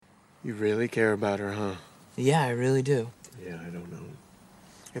You really care about her, huh? Yeah, I really do. Yeah, I don't know.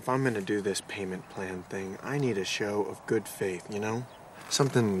 If I'm gonna do this payment plan thing, I need a show of good faith, you know?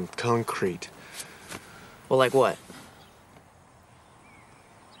 Something concrete. Well, like what?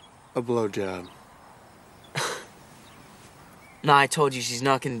 A blowjob. Nah, I told you she's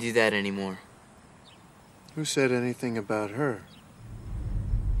not gonna do that anymore. Who said anything about her?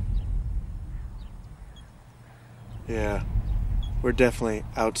 Yeah, we're definitely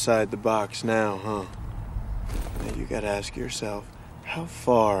outside the box now, huh? Now you gotta ask yourself, how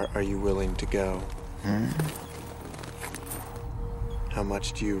far are you willing to go? How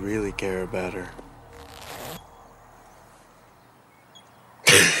much do you really care about her?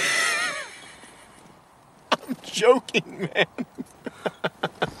 I'm joking, man.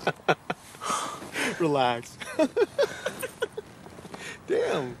 Relax.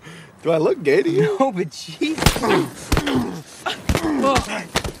 Damn. Do I look gay to you? No, but jeez.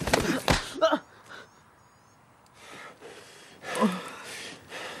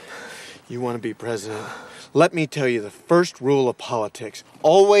 You want to be president? Let me tell you the first rule of politics.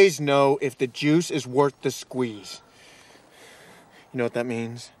 Always know if the juice is worth the squeeze. You know what that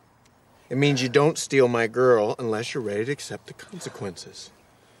means? It means you don't steal my girl unless you're ready to accept the consequences.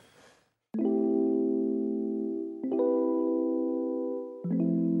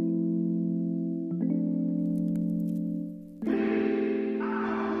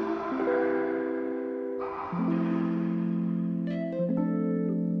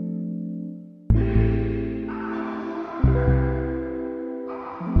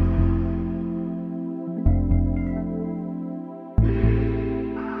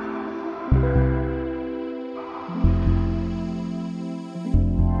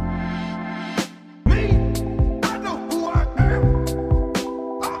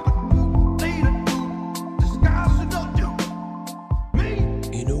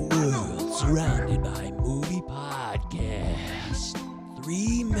 In a world surrounded by movie podcasts,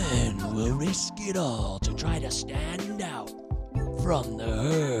 three men will risk it all to try to stand out from the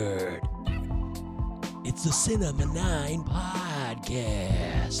herd. It's the Cinema 9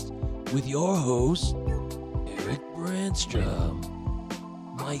 podcast with your hosts, Eric Brandstrom,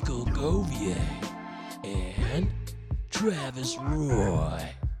 Michael Govier, and Travis Roy.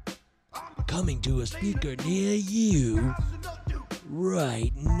 Coming to a speaker near you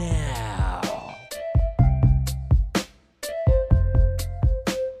right now.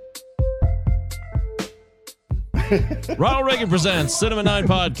 Ronald Reagan presents Cinema 9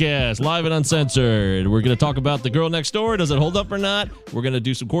 Podcast, live and uncensored. We're going to talk about The Girl Next Door. Does it hold up or not? We're going to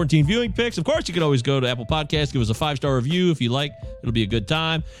do some quarantine viewing picks. Of course, you can always go to Apple Podcasts, give us a 5-star review if you like. It'll be a good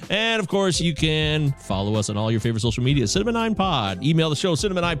time. And, of course, you can follow us on all your favorite social media, Cinema 9 Pod. Email the show,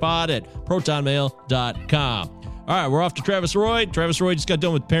 cinema9pod at protonmail.com. All right, we're off to Travis Roy. Travis Roy just got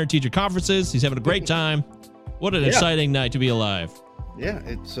done with parent-teacher conferences. He's having a great time. What an exciting night to be alive. Yeah,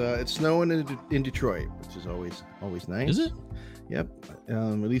 it's snowing in Detroit, which is always nice. Is it? Yep. At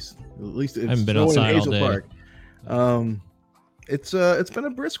least it's I haven't been snowing outside in Hazel all day. Park. It's been a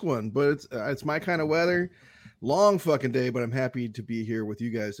brisk one, but it's my kind of weather. Long fucking day, but I'm happy to be here with you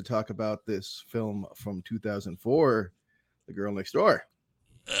guys to talk about this film from 2004, The Girl Next Door.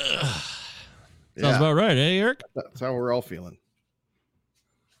 Sounds about right, eh, Eric? That's how we're all feeling.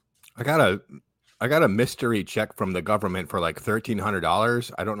 I got a mystery check from the government for like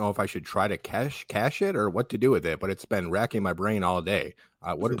 $1,300. I don't know if I should try to cash it or what to do with it, but it's been racking my brain all day.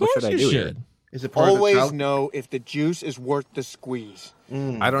 What should I do here? Is it part Always of the know if the juice is worth the squeeze.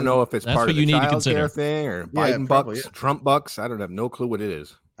 I don't know if it's That's part what of you the need to child consider. care thing or Yeah, Biden probably, bucks, yeah. Trump bucks. I don't have no clue what it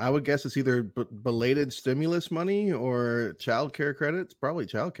is. I would guess it's either belated stimulus money or child care credits. Probably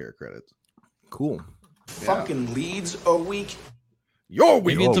child care credits. Cool. Fucking leads a week.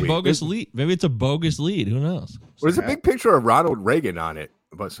 Maybe it's a bogus lead. Maybe it's a bogus lead. Who knows? Well, there's a big picture of Ronald Reagan on it,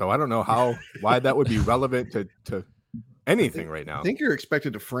 but so I don't know why that would be relevant to anything right now. I think you're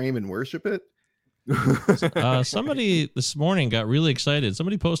expected to frame and worship it. Somebody this morning got really excited.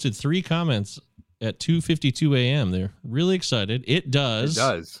 Somebody posted 3 comments at 2:52 a.m. They're really excited. It does. It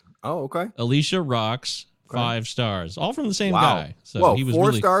does. Oh, okay. Alicia rocks 5 stars, all from the same Wow. guy. So Whoa, he was 4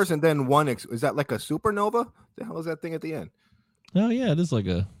 really... stars and then 1. Is that like a supernova? The hell is that thing at the end? Oh yeah, it is like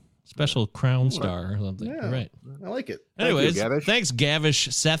a special crown star or something. Yeah. You're right. I like it. Anyways, Gavish. thanks Gavish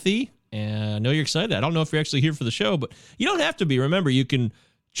Sethi. And I know you're excited. I don't know if you're actually here for the show, but you don't have to be. Remember, you can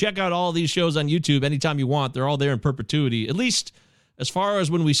check out all these shows on YouTube anytime you want. They're all there in perpetuity, at least as far as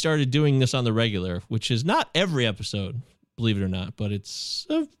when we started doing this on the regular, which is not every episode, believe it or not, but it's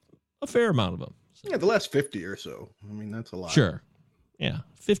a fair amount of them. Yeah, the last 50 or so. I mean, that's a lot. Sure. Yeah,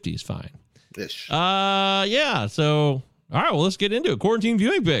 50 is fine. Ish. Yeah, so All right, well, let's get into it. Quarantine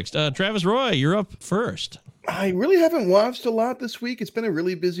viewing picks. Travis Roy, you're up first. I really haven't watched a lot this week. It's been a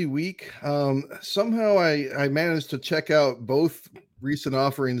really busy week. Somehow I managed to check out both recent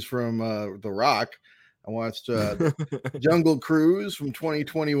offerings from The Rock. I watched Jungle Cruise from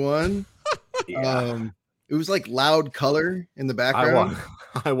 2021. Yeah. It was like loud color in the background.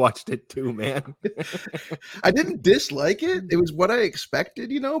 I watched it too, man. I didn't dislike it. It was what I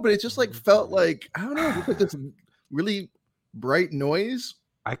expected, but it just like felt like, I don't know, just this really bright noise.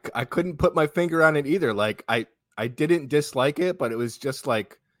 I couldn't put my finger on it either. Like I didn't dislike it, but it was just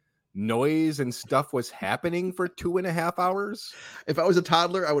like noise and stuff was happening for 2.5 hours. If I was a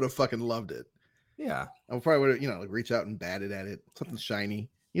toddler, I would have fucking loved it. Yeah. I probably would have, like reach out and batted at it. Something shiny,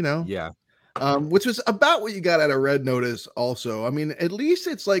 Yeah. Which was about what you got out of Red Notice also. I mean, at least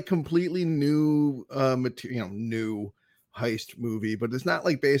it's like completely new material, new heist movie, but it's not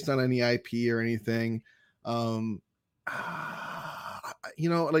like based on any IP or anything.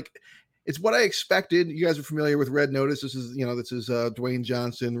 Like it's what I expected. You guys are familiar with Red Notice. This is Dwayne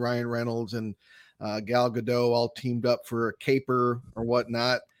Johnson, Ryan Reynolds, and Gal Gadot all teamed up for a caper or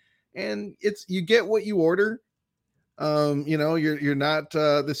whatnot. And you get what you order. You're not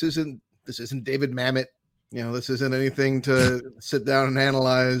this isn't David Mamet. This isn't anything to sit down and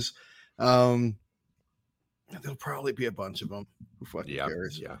analyze. There'll probably be a bunch of them. Who fucking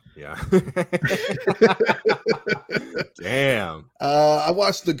cares? Yeah. Damn. I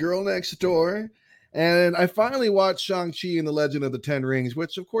watched The Girl Next Door, and I finally watched Shang-Chi and the Legend of the Ten Rings,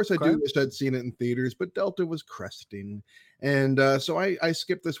 which of course I do wish I'd seen it in theaters, but Delta was cresting. And so I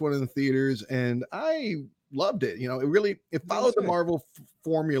skipped this one in the theaters, and I loved it. It followed the Marvel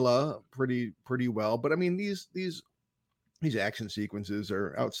formula pretty well. But I mean, these action sequences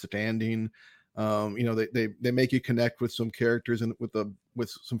are outstanding. They make you connect with some characters and with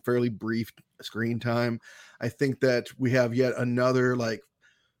some fairly brief screen time. I think that we have yet another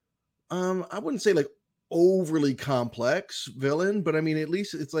I wouldn't say like overly complex villain, but I mean, at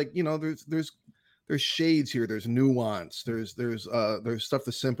least it's like, there's shades here. There's nuance. There's stuff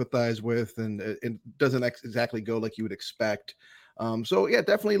to sympathize with, and it doesn't exactly go like you would expect. So yeah,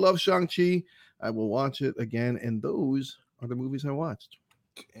 definitely love Shang-Chi. I will watch it again, and those are the movies I watched.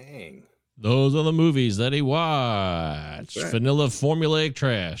 Dang. Those are the movies that he watched. Right. Vanilla formulaic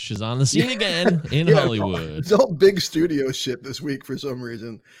trash is on the scene again in Hollywood. It's all big studio shit this week for some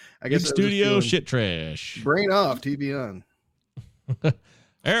reason. I Big guess studio shit trash. Brain off, TV on.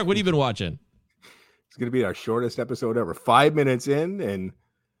 Eric, what have you been watching? It's going to be our shortest episode ever. 5 minutes in, and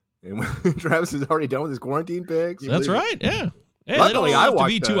Travis is already done with his quarantine picks. That's right. Yeah. Hey, Luckily, they don't have to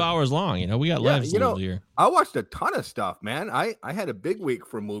be watched 2 hours long. We got lives here. I watched a ton of stuff, man. I had a big week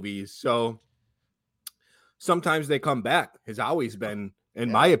for movies, so sometimes they come back. Has always been,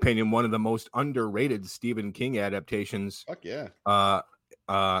 in my opinion, one of the most underrated Stephen King adaptations. Fuck yeah.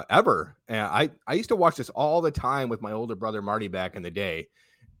 Ever. And I used to watch this all the time with my older brother Marty back in the day,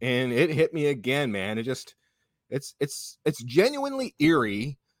 and it hit me again, man. It's genuinely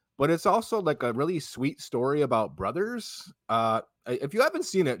eerie, but it's also like a really sweet story about brothers. If you haven't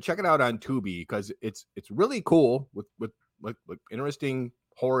seen it, check it out on Tubi, because it's really cool with interesting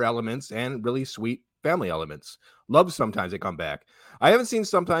horror elements and really sweet family elements. Love Sometimes They Come Back. I haven't seen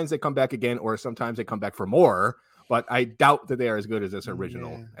Sometimes They Come Back Again or Sometimes They Come Back for More, but I doubt that they are as good as this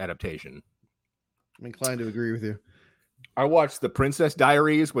original adaptation. I'm inclined to agree with you. I watched The Princess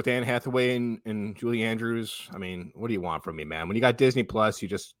Diaries with Anne Hathaway and Julie Andrews. I mean, what do you want from me, man? When you got Disney Plus, you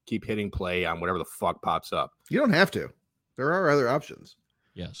just keep hitting play on whatever the fuck pops up. You don't have to. There are other options.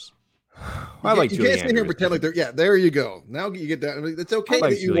 Yes. I like Julie You can't sit here and Andrews. pretend like they're, there you go. Now you get down. I mean, it's okay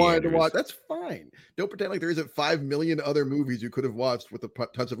like that you Julie wanted Andrews. to watch. That's fine. Don't pretend like there isn't 5 million other movies you could have watched with the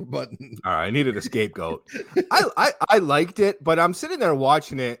touch of a button. All right, I needed a scapegoat. I liked it, but I'm sitting there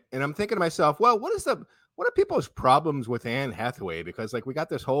watching it and I'm thinking to myself, well, what are people's problems with Anne Hathaway? Because we got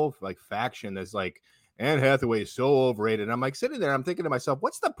this whole faction that's like, Anne Hathaway is so overrated. And I'm sitting there, I'm thinking to myself,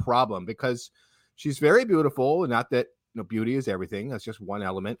 what's the problem? Because she's very beautiful, and not that beauty is everything. That's just one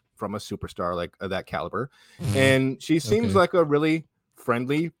element from a superstar like that caliber. And she seems like a really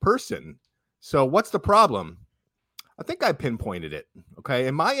friendly person. So what's the problem? I think I pinpointed it. Okay.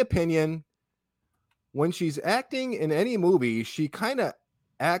 In my opinion, when she's acting in any movie, she kind of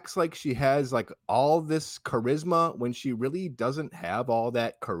acts like she has all this charisma when she really doesn't have all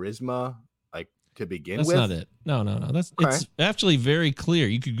that charisma to begin with. That's not it. No. It's actually very clear.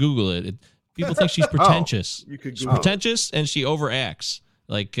 You could Google it. People think she's pretentious. You could She's Google pretentious, and she overacts.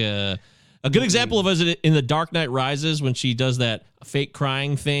 A good example of it is in The Dark Knight Rises, when she does that fake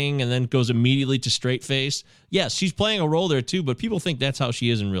crying thing and then goes immediately to straight face. Yes, she's playing a role there too, but people think that's how she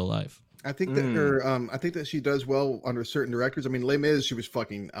is in real life. I think that I think that she does well under certain directors. I mean, Les Mis, she was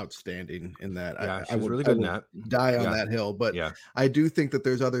fucking outstanding in that. Yeah, I was would really good in that. die on that hill, but Yeah. I do think that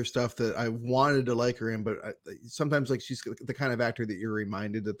there's other stuff that I wanted to like her in, but sometimes like she's the kind of actor that you're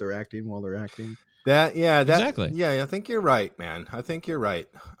reminded that they're acting while they're acting. Exactly. Yeah, I think you're right, man. I think you're right.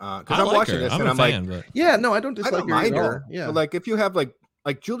 Because I I'm like watching her. this I'm and a I'm fan, like, but Yeah, no, I don't I dislike don't her mind at all. her. Yeah, But like if you have like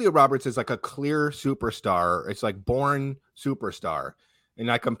Julia Roberts is like a clear superstar. It's like born superstar. And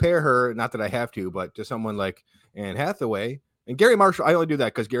I compare her, not that I have to, but to someone like Anne Hathaway and Gary Marshall. I only do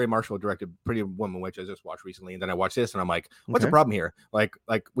that because Gary Marshall directed Pretty Woman, which I just watched recently, and then I watched this, and I'm like, what's the Okay. problem here? Like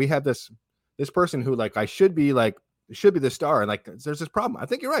we have this person who like should be the star, and like there's this problem. I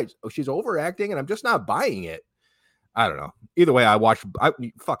think you're right. Oh, she's overacting, and I'm just not buying it. I don't know. Either way, I watched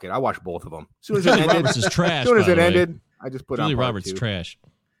both of them. As soon as it Julia ended, Roberts is trash. as soon as by it the way. ended, I just put Julia on part Roberts is two. trash.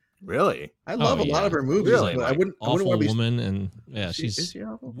 Really? I love a lot yeah. of her movies, Really, but I Mike? wouldn't Awful want to be. woman, and yeah, Is she's she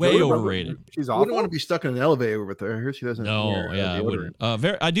awful? way Julia Roberts? overrated. She's I awful. wouldn't want to be stuck in an elevator with her. I heard she doesn't. No, wear, yeah, I deodorant.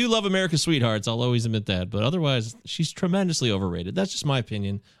 wouldn't. I do love America's Sweethearts. I'll always admit that, but otherwise, she's tremendously overrated. That's just my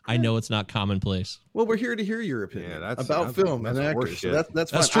opinion. I know it's not commonplace. Well, we're here to hear your opinion that's about film and that's actors. So horseshit.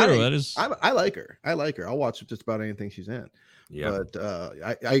 that's That's fine. true. That is. I like her. I like her. I'll watch just about anything she's in. Yeah, But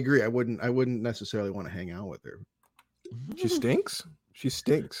I agree. I wouldn't necessarily want to hang out with her. she stinks. She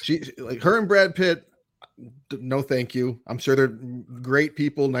stinks. She like her and Brad Pitt. No, thank you. I'm sure they're great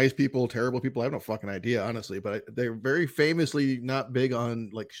people, nice people, terrible people. I have no fucking idea, honestly. But they're very famously not big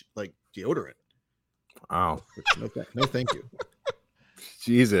on like deodorant. Wow. No, thank you.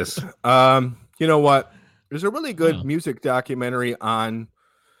 Jesus. You know what? There's a really good Wow. music documentary on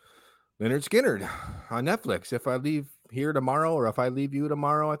Leonard Skinner on Netflix. If I leave here tomorrow, or if I leave you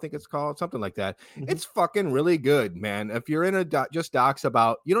tomorrow, I think it's called something like that. Mhm. It's fucking really good, man. If you're in just docs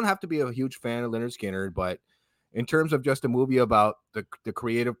about, you don't have to be a huge fan of Leonard Skinner, but in terms of just a movie about the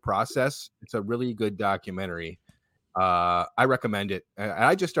creative process, it's a really good documentary. I recommend it.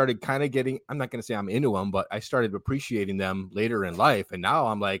 I just started kind of getting, I'm not going to say I'm into them, but I started appreciating them later in life. And now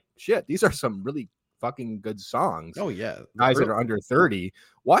I'm like, shit, these are some really fucking good songs. Oh yeah, Guys that are under 30,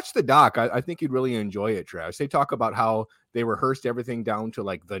 watch the doc. I think you'd really enjoy it, Travis. They talk about how they rehearsed everything down to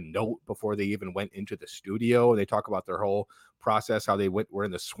like the note before they even went into the studio. And they talk about their whole process, how they were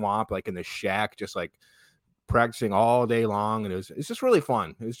in the swamp, like in the shack, just like practicing all day long. And it's just really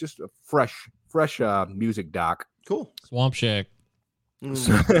fun. It was just a fresh music doc. cool. Swamp Shack.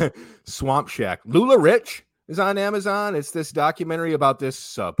 Swamp Shack. Lula Rich is on Amazon. It's this documentary about this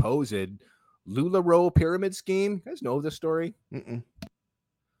supposed LuLaRoe pyramid scheme. You guys know this story? Mm-mm.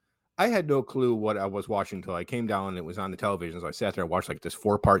 I had no clue what I was watching until I came down and it was on the television. So I sat there and watched like this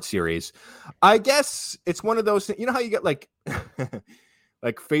 4-part series. I guess it's one of those, you know how you get like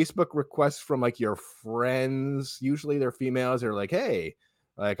like Facebook requests from like your friends. Usually they're females. They're like, hey,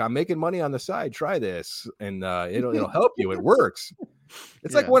 like I'm making money on the side. Try this. And it'll help you. It works.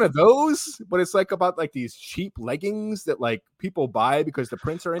 It's like Yeah. one of those, but it's like about like these cheap leggings that like people buy because the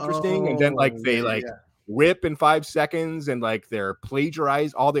prints are interesting. And then like they like rip in 5 seconds and like they're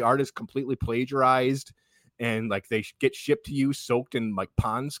plagiarized. All the art is completely plagiarized. And like they get shipped to you soaked in like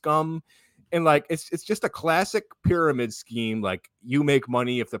pond scum. And like it's just a classic pyramid scheme. Like you make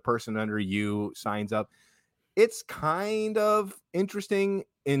money if the person under you signs up. It's kind of interesting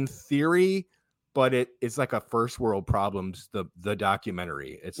in theory, but it's like a first world problems, the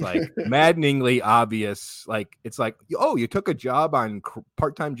documentary. It's like maddeningly obvious. Like it's like, oh, you took a job on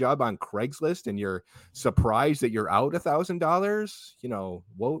part-time job on Craigslist and you're surprised that you're out $1,000. You know,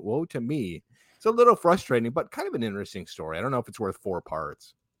 woe to me. It's a little frustrating, but kind of an interesting story. I don't know if it's worth 4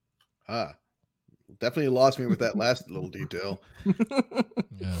 parts. Definitely lost me with that last little detail.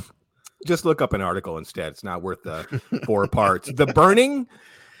 Yeah. Just look up an article instead. It's not worth the 4 parts. The Burning.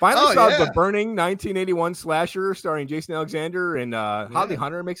 Finally Oh, saw yeah. The Burning 1981 slasher starring Jason Alexander and Holly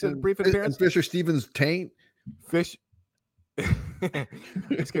Hunter makes a brief And appearance. Fisher Stevens' taint. Fish.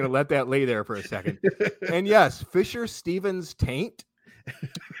 Just gonna let that lay there for a second. And yes, Fisher Stevens' taint.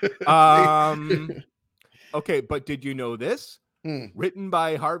 Okay, but did you know this? Hmm. Written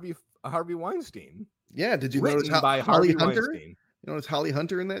by Harvey Weinstein. Yeah, did you Written notice by Holly Harvey Hunter? Weinstein. You notice Holly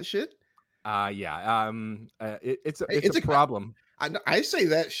Hunter in that shit? Yeah. It's It's a a- problem. I say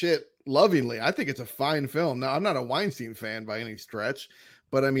that shit lovingly. I think it's a fine film. Now, I'm not a Weinstein fan by any stretch,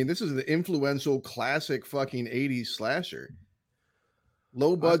 but I mean, this is the influential classic fucking 80s slasher.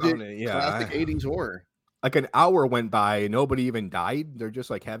 Low budget, classic 80s horror. Like an hour went by, nobody even died. They're just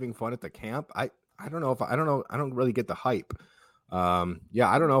like having fun at the camp. I don't know. I don't really get the hype. Yeah,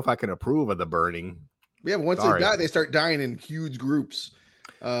 I don't know if I can approve of The Burning. Yeah, but once Sorry. they die, they start dying in huge groups.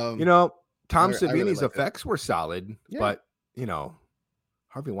 You know, Tom I really Savini's like that. effects were solid, Yeah. but you know,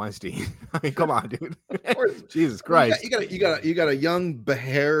 Harvey Weinstein. I mean, come on, dude. Of course. Jesus Christ. You got a young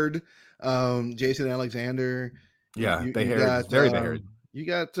behaired Jason Alexander. Yeah, You behaired. got, Very behaired. You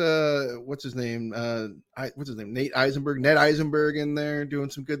got what's his name? Nate Eisenberg in there doing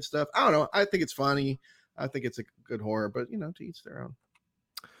some good stuff. I don't know. I think it's funny. I think it's a good horror, but to each their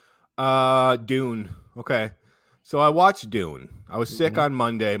own. Dune. Okay. So I watched Dune. I was sick on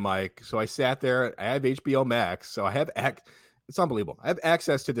Monday, Mike. So I sat there. I have HBO Max. So I have it's unbelievable. I have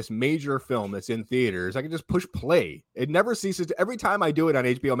access to this major film that's in theaters. I can just push play. It never ceases. Every time I do it on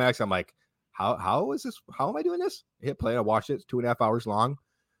HBO Max, I'm like, how is this? How am I doing this? I hit play. I watched it. It's 2.5 hours long.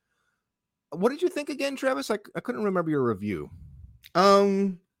 What did you think again, Travis? I couldn't remember your review.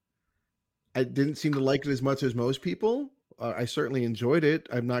 I didn't seem to like it as much as most people. I certainly enjoyed it.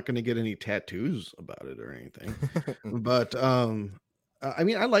 I'm not going to get any tattoos about it or anything, but I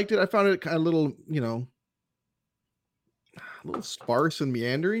mean, I liked it. I found it kind of a little sparse and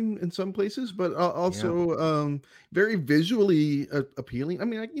meandering in some places, but also very visually appealing. I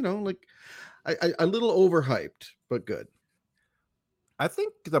mean, a little overhyped, but good. I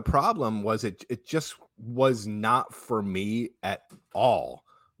think the problem was it just was not for me at all.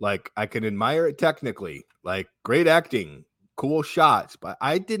 Like, I can admire it technically, like great acting, cool shots, but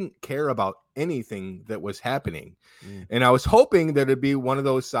I didn't care about anything that was happening. And I was hoping that it'd be one of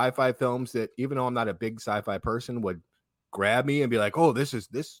those sci-fi films that, even though I'm not a big sci-fi person, would grab me and be like, oh,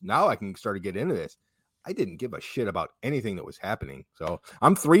 this now I can start to get into this. I didn't give a shit about anything that was happening. So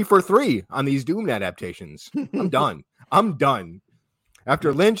I'm 3 for 3 on these Dune adaptations. I'm done. I'm done.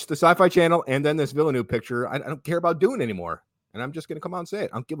 After Lynch, the Sci-Fi Channel, and then this Villeneuve picture, I don't care about Dune anymore. And I'm just going to come out and say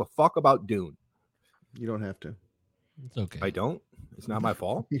it. I don't give a fuck about Dune. You don't have to. It's okay. I don't. It's not my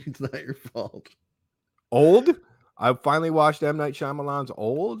fault. It's not your fault. Old. I finally watched M. Night Shyamalan's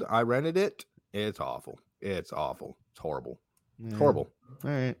Old. I rented it. It's awful. It's awful. It's horrible. It's horrible.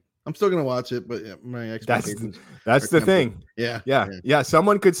 All right. I'm still going to watch it, but my expectations. That's the thing. Yeah.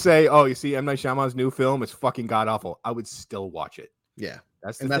 Someone could say, oh, you see M. Night Shyamalan's new film, it's fucking god awful. I would still watch it. Yeah.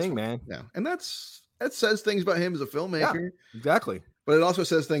 That's the thing, man. Yeah. And that says things about him as a filmmaker. Yeah, exactly. But it also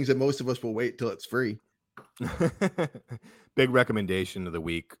says things that most of us will wait till it's free. Big recommendation of the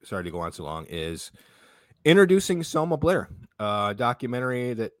week, sorry to go on so long, is Introducing Selma Blair, a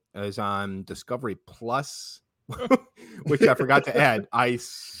documentary that is on Discovery Plus, which I forgot to add. I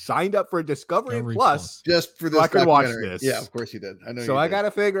signed up for Discovery Plus just for this so I could watch this. Yeah, of course you did. I know. So I got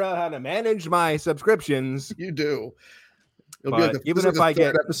to figure out how to manage my subscriptions. You do. It'll but be even if I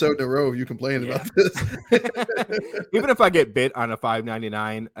get episode in a row of you complaining about this. Even if I get bit on a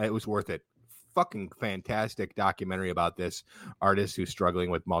 $5.99, it was worth it. Fucking fantastic documentary about this artist who's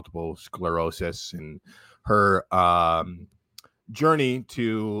struggling with multiple sclerosis and her journey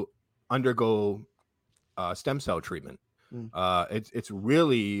to undergo stem cell treatment. It's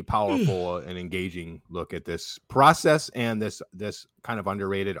really powerful and engaging look at this process, and this kind of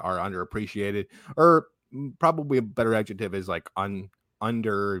underrated or underappreciated, or probably a better adjective is like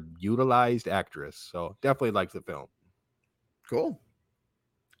underutilized actress. So definitely like the film. Cool.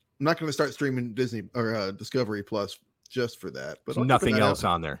 I'm not going to start streaming Disney or Discovery Plus just for that. But there's nothing else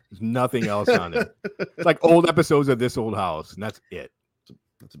on there. There's nothing else on there. It's like old episodes of This Old House, and that's it.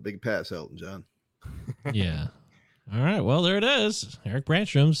 That's a big pass, Elton John. Yeah. All right. Well, there it is. Eric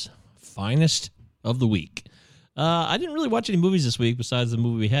Branstrom's finest of the week. I didn't really watch any movies this week besides the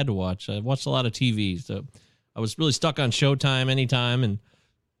movie we had to watch. I watched a lot of TV, so I was really stuck on Showtime anytime. And,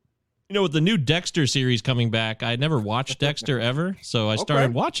 with the new Dexter series coming back, I never watched Dexter ever, so I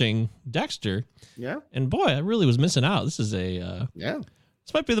started watching Dexter. Yeah. And, boy, I really was missing out. This is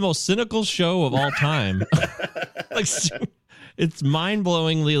this might be the most cynical show of all time. It's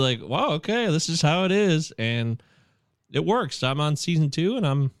mind-blowingly like, wow, okay, this is how it is. And it works. I'm on season 2,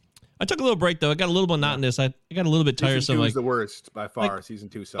 and I took a little break, though. I got a little monotonous. I got a little bit tiresome. Season 2 is the worst by far. Season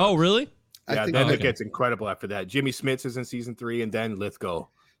 2 sucks. Oh, really? Yeah, then it gets incredible after that. Jimmy Smits is in season 3, and then Lithgow.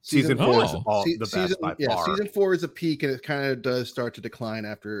 Season 4 is the best by far. Season 4 is a peak, and it kind of does start to decline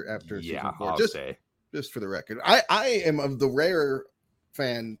after season 4. Just for the record, I am of the rare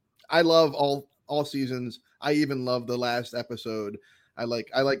fan. I love all seasons. I even love the last episode. I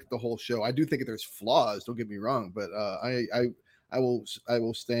like the whole show. I do think there's flaws. Don't get me wrong, but I will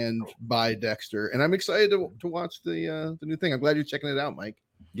stand by Dexter, and I'm excited to watch the new thing. I'm glad you're checking it out, Mike.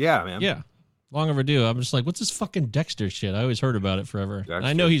 Yeah, man. Yeah, long overdue. I'm just like, what's this fucking Dexter shit? I always heard about it forever.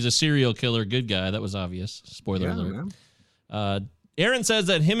 I know he's a serial killer, good guy. That was obvious. Spoiler alert. Aaron says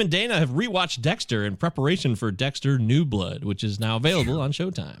that him and Dana have rewatched Dexter in preparation for Dexter New Blood, which is now available on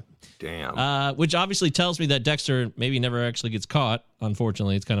Showtime. Damn. Which obviously tells me that Dexter maybe never actually gets caught.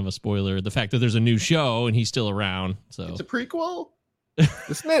 Unfortunately, it's kind of a spoiler. The fact that there's a new show and he's still around. So it's a prequel.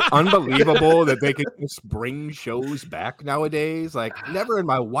 Isn't it unbelievable that they can just bring shows back nowadays? Like, never in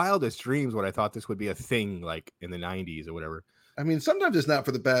my wildest dreams would I thought this would be a thing, like in the 90s or whatever. I mean, sometimes it's not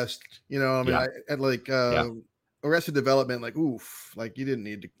for the best, you know. I mean, Yeah. I like Arrested Development, like oof, like you didn't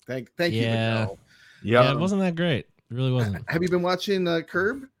need to thank you. But Yeah. no. Yeah, it wasn't that great. It really wasn't. Have you been watching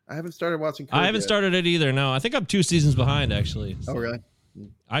Curb? I haven't started watching Curb I haven't yet. started it either. No, I think I'm 2 seasons behind actually. Oh, really?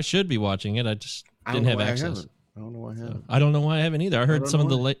 I should be watching it. I just didn't have access. I don't know why I haven't. I don't know why I haven't either. I heard don't some of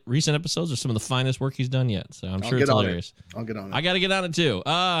know the recent episodes are some of the finest work he's done yet. So I'm I'll sure get it's on it. hilarious. I'll get on it. I got to get on it too.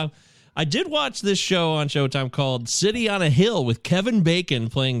 I did watch this show on Showtime called City on a Hill with Kevin Bacon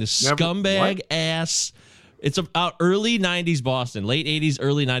playing the scumbag ass. It's about early 90s Boston, late 80s,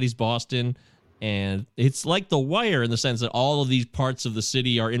 early 90s Boston. And it's like The Wire in the sense that all of these parts of the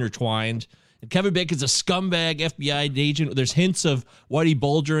city are intertwined. And Kevin Bacon's a scumbag FBI agent. There's hints of Whitey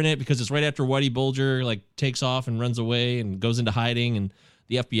Bulger in it because it's right after Whitey Bulger like takes off and runs away and goes into hiding, and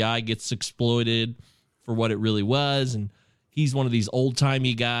the FBI gets exploited for what it really was. And he's one of these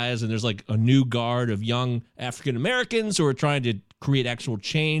old-timey guys, and there's like a new guard of young African Americans who are trying to create actual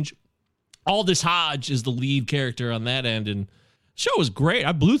change. Aldous Hodge is the lead character on that end, and the show was great.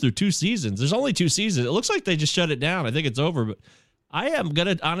 I blew through 2 seasons. There's only 2 seasons. It looks like they just shut it down. I think it's over, but I am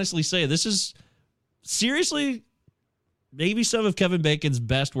going to honestly say this is seriously maybe some of Kevin Bacon's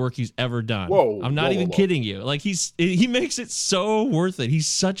best work he's ever done. Whoa, I'm not even kidding you. Like he makes it so worth it. He's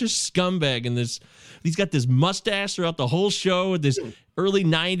such a scumbag in this. He's got this mustache throughout the whole show with this early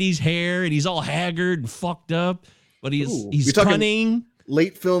 90s hair, and he's all haggard and fucked up, but he's cunning.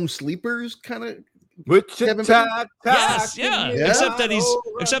 Late film sleepers kind of. Yes, yeah. Except that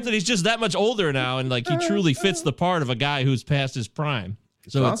he's just that much older now, and like he truly fits the part of a guy who's past his prime.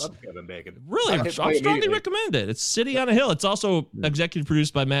 So it's Kevin Bacon. really, I strongly recommend it. It's City on a Hill. It's also executive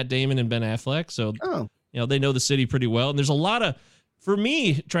produced by Matt Damon and Ben Affleck, so they know the city pretty well. And there's a lot of, for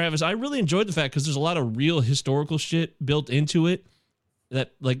me, Travis, I really enjoyed the fact because there's a lot of real historical shit built into it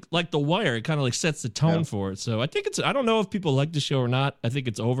that like The Wire, it kind of like sets the tone for it. So I think I don't know if people like the show or not. I think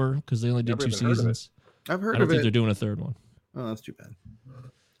it's over because they only did 2 seasons. I've heard I don't of think it. they're doing a 3rd one. Oh, that's too bad.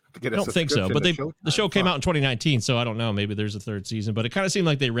 I don't think so, but the show came out in 2019, so I don't know. Maybe there's a 3rd season, but it kind of seemed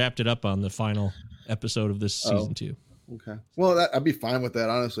like they wrapped it up on the final episode of this season 2. Okay. Well, I'd be fine with that,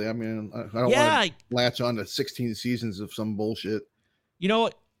 honestly. I mean, I don't want to latch on to 16 seasons of some bullshit. You know,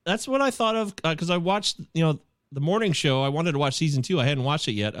 that's what I thought of because I watched, the morning show. I wanted to watch season 2. I hadn't watched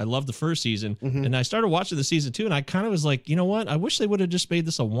it yet. I loved the first season, and I started watching the season 2, and I kind of was like, you know what? I wish they would have just made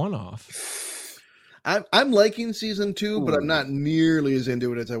this a one-off. I'm liking season 2, but I'm not nearly as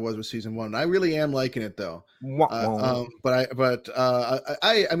into it as I was with season 1. I really am liking it though. I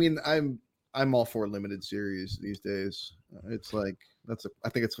mean, I'm all for limited series these days. It's like I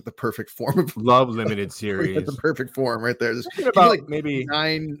think it's the perfect form of love limited series. It's the perfect form right there. Just about like maybe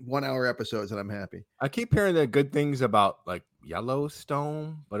 9 1-hour episodes, and I'm happy. I keep hearing the good things about like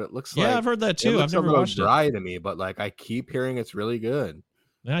Yellowstone, but it looks like I've heard that too. I've never watched it. Dry to me, but like I keep hearing it's really good.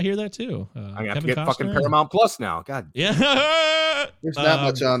 Yeah, I hear that too. I have to get fucking Paramount Plus now. God. Yeah. There's not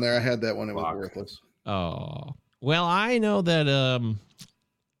much on there. I had that one. It was worthless. Oh. Well, I know that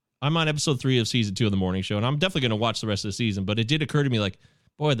I'm on episode 3 of season 2 of the morning show, and I'm definitely going to watch the rest of the season, but it did occur to me like,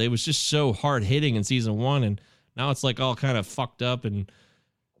 boy, they was just so hard hitting in season 1, and now it's like all kind of fucked up, and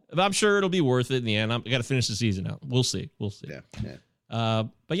I'm sure it'll be worth it in the end. I got to finish the season out. We'll see. Yeah.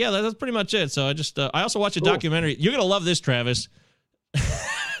 But yeah, that's pretty much it. So I also watched a documentary. You're going to love this, Travis.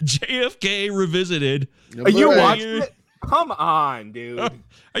 JFK Revisited. Are you watching it? Come on, dude. Are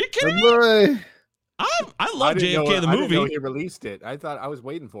you kidding me? I love JFK the movie. I didn't know he released it. I thought I was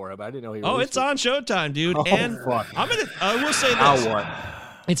waiting for it, but I didn't know he released it. It's on Showtime, dude. Oh, and fuck. I will say this. Now what?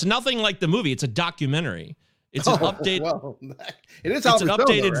 It's nothing like the movie. It's a documentary. It's an update. Well, it is. It's an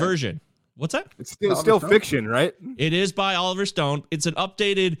updated version. What's that? It's still fiction, right? It is by Oliver Stone. It's an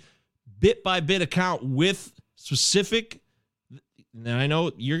updated bit by bit account with specific. Now I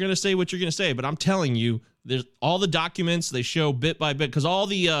know you're going to say what you're going to say, but I'm telling you, there's all the documents they show bit by bit because all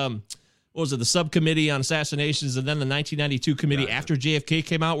the what was it, the subcommittee on assassinations and then the 1992 committee after JFK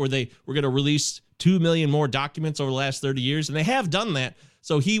came out where they were going to release 2 million more documents over the last 30 years, and they have done that.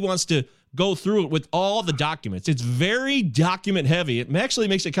 So he wants to go through it with all the documents. It's very document heavy. It actually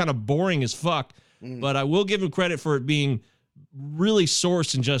makes it kind of boring as fuck, but I will give him credit for it being really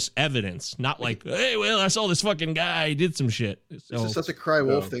sourced in just evidence, not like, hey, well, I saw this fucking guy, he did some shit. So, this is such a cry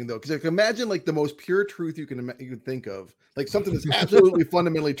wolf thing, though, because imagine like the most pure truth you can think of, like something that's absolutely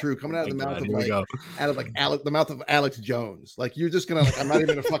fundamentally true coming out of the mouth of the mouth of Alex Jones. Like you're just gonna I'm not even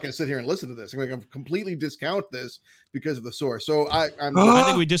gonna fucking sit here and listen to this. I'm gonna completely discount this because of the source. So I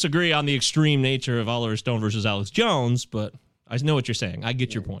think we disagree on the extreme nature of Oliver Stone versus Alex Jones, but I know what you're saying. I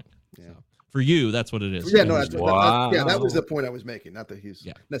get your point. Yeah. So, for you, that's what it is. Yeah, no, that was the point I was making. Not that he's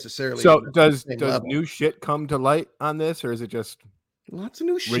necessarily. So does level. new shit come to light on this, or is it just lots of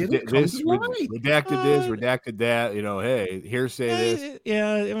new shit? Redacted this, redacted that. You know, hey, hearsay this.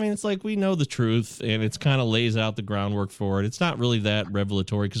 Yeah, I mean, it's like we know the truth, and it's kind of lays out the groundwork for it. It's not really that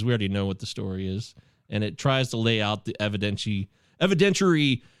revelatory because we already know what the story is, and it tries to lay out the evidentiary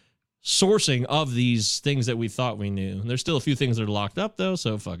sourcing of these things that we thought we knew. And there's still a few things that are locked up, though.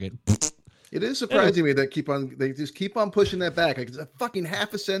 So fuck it. It is surprising me that they just keep on pushing that back. Like it's a fucking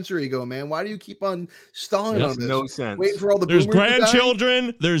half a century ago, man. Why do you keep on stalling on this? No sense. Waiting for all the There's boomers to die?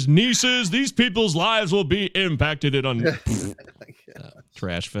 grandchildren. There's nieces. These people's lives will be impacted.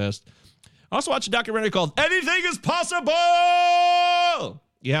 Trash fest. I also watched a documentary called "Anything Is Possible."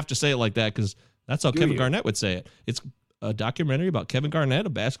 You have to say it like that because that's how Kevin Garnett would say it. It's a documentary about Kevin Garnett, a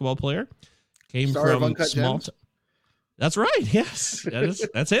basketball player, came Star of from Uncut small. Gems? That's right. Yes,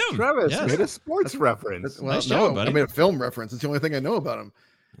 that's him. Travis Yes. made a sports reference. Well, Nice no, job, buddy. I made a film reference. It's the only thing I know about him.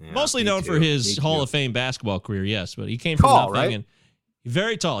 Yeah, Mostly me known too. for his Me Hall too. of Fame basketball career, yes, but he came from Tall, nothing right? and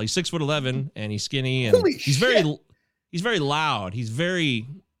very tall. He's 6'11" and he's skinny and Holy he's shit. very loud.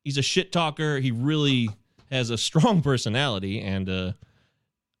 He's a shit talker. He really has a strong personality, and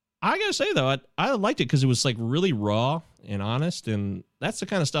I gotta say though, I liked it because it was like really raw and honest, and that's the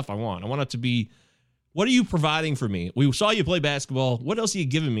kind of stuff I want. I want it to be. What are you providing for me? We saw you play basketball. What else are you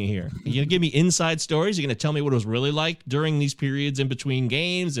giving me here? Are you going to give me inside stories? Are you going to tell me what it was really like during these periods in between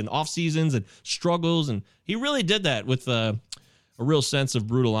games and off seasons and struggles? And he really did that with a real sense of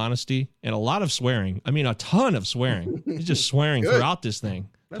brutal honesty and a lot of swearing. I mean, a ton of swearing. He's just swearing Good. throughout this thing.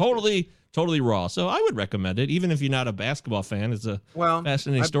 Totally raw. So I would recommend it, even if you're not a basketball fan. It's a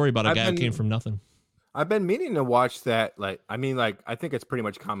fascinating story about a guy who came from nothing. I've been meaning to watch that. I think it's pretty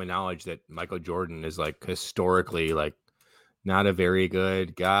much common knowledge that Michael Jordan is like historically like not a very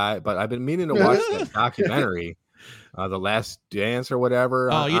good guy, but I've been meaning to watch that documentary, The Last Dance or whatever.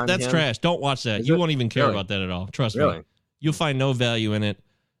 Oh, on that's him. trash. Don't watch that. Is You it? won't even care Really? about that at all. Trust me. Really? You'll find no value in it.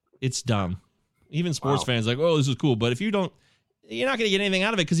 It's dumb. Even sports Wow. fans are like, oh, this is cool. But if you don't, you're not going to get anything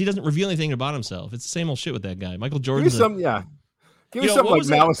out of it because he doesn't reveal anything about himself. It's the same old shit with that guy. Michael Give Jordan. me some, yeah. Give me some what like was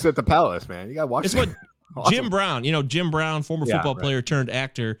that? Malice at the Palace, man. You gotta watch It's that. what Awesome. Jim Brown, Jim Brown, former Yeah, football right. player turned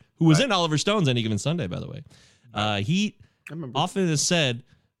actor, who was Right. in Oliver Stone's Any Given Sunday, by the way. He I remember. often has said,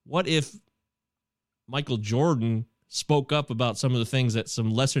 what if Michael Jordan spoke up about some of the things that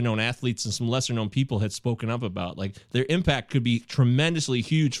some lesser known athletes and some lesser known people had spoken up about? Like their impact could be tremendously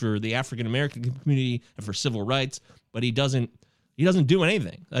huge for the African American community and for civil rights, but he doesn't do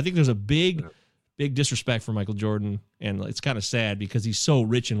anything. I think there's a big disrespect for Michael Jordan, and it's kind of sad because he's so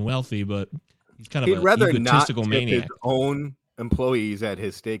rich and wealthy, but he's kind of He'd an rather not egotistical tip maniac. his own employees at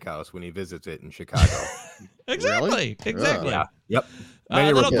his steakhouse when he visits it in Chicago. Exactly. Yeah. Yep.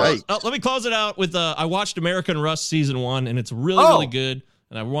 Many reports. Let me close it out with I watched American Rust season 1, and it's really good,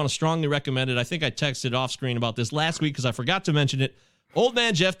 and I want to strongly recommend it. I think I texted off screen about this last week because I forgot to mention it. Old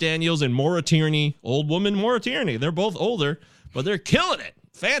man Jeff Daniels and Maura Tierney, old woman Maura Tierney. They're both older, but they're killing it.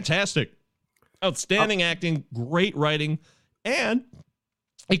 Fantastic. Outstanding acting, great writing, and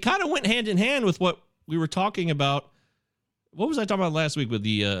it kind of went hand in hand with what we were talking about. What was I talking about last week with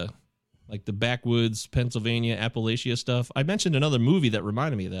the like the backwoods, Pennsylvania, Appalachia stuff? I mentioned another movie that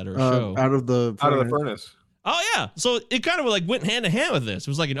reminded me of that, or a show. Out of the Furnace. Oh yeah, so it kind of like went hand in hand with this. It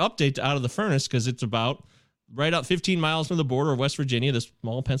was like an update to Out of the Furnace because it's about right out 15 miles from the border of West Virginia, this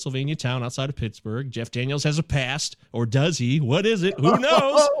small Pennsylvania town outside of Pittsburgh. Jeff Daniels has a past, or does he? What is it? Who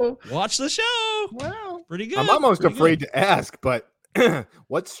knows? Watch the show. Wow. Pretty good. I'm almost Pretty afraid good. to ask, but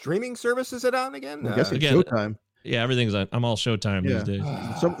what streaming service is it on again? I guess it's Again, Showtime. Yeah, everything's on. I'm all Showtime these days.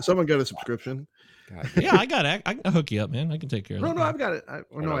 Someone got a subscription. God. Yeah, I got it. I can hook you up, man. I can take care of No, that. no, I've got it.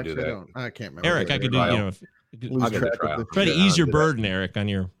 don't do Actually, I that. don't. I can't remember. Eric, I could do. trial. Lose I'll give it a track of trial. the- Try to Yeah, ease I'll your do that. burden, Eric, on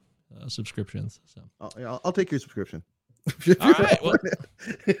your subscriptions. So. I'll take your subscription. All right.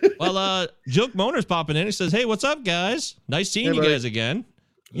 Well, Joke Moner's popping in. He says, "Hey, what's up, guys? Nice seeing Hey, you buddy. guys again.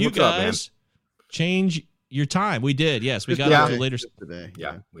 You What's up, man? guys change your time. We did. Yes, we Just got today. it later. today.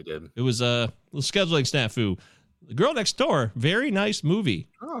 Yeah, we did. It was a little scheduling snafu. The Girl Next Door, very nice movie.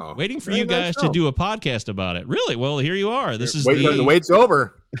 Oh, Waiting for very you nice guys to show. do a podcast about it. Really? Well, here you are. This is The wait's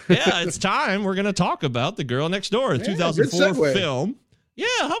over. yeah, it's time. We're going to talk about The Girl Next Door, the Yeah, 2004 good segue. film. Yeah,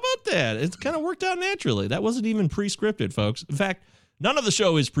 how about that? It's kind of worked out naturally. That wasn't even pre-scripted, folks. In fact, none of the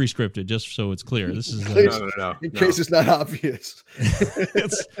show is pre-scripted, just so it's clear. This is No. In case it's not obvious.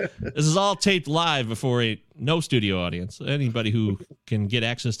 this is all taped live before no studio audience. Anybody who can get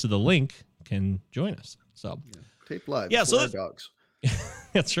access to the link can join us. So Tape live. Yeah, so for our this- dogs.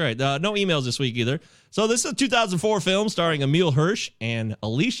 That's right. No emails this week either. So this is a 2004 film starring Emile Hirsch and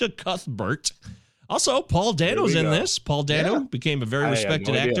Alicia Cuthbert. Also, Paul Dano's in this. Paul Dano became a very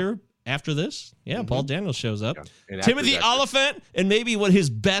respected actor after this. Yeah, Paul Dano shows up. Yeah, Timothy Oliphant, and maybe one of his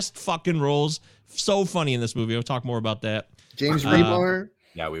best fucking roles. So funny in this movie. We'll talk more about that. James Remar.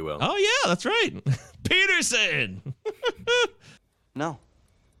 Yeah, we will. Oh, yeah, that's right. Peterson. No.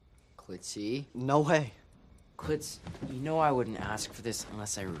 Klitzy. No way. Klitz, you know I wouldn't ask for this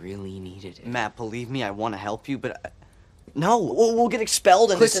unless I really needed it. Matt, believe me, I want to help you, but... No, we'll get expelled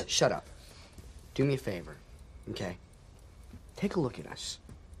and... Klitz, shut up. Do me a favor, okay? Take a look at us.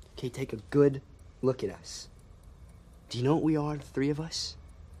 Okay, take a good look at us. Do you know what we are, the three of us?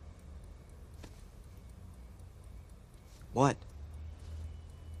 What?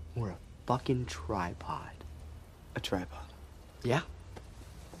 We're a fucking tripod. A tripod. Yeah?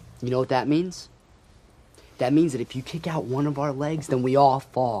 You know what that means? That means that if you kick out one of our legs, then we all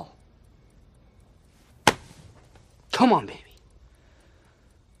fall. Come on, baby.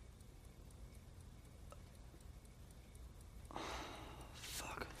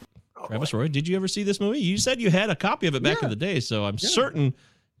 Fuck. Travis Roy, did you ever see this movie? You said you had a copy of it back in the day, so I'm certain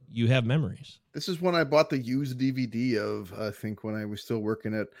you have memories. This is when I bought the used DVD of, I think, when I was still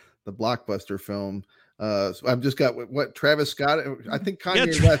working at the Blockbuster film. So I've just got what Travis Scott. I think Kanye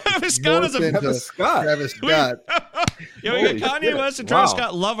West. Travis Scott is a Travis Scott. Travis Scott. Yeah, we got Kanye West and Travis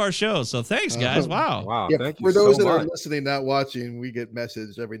Scott love our show. So thanks, guys. Wow. Wow. Yeah, Thank you for those so that are much. listening, not watching, we get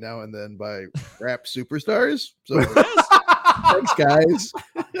messaged every now and then by rap superstars. So thanks, guys.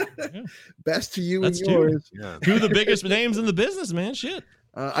 Best to you That's and yours. Two of the biggest names in the business, man. Shit.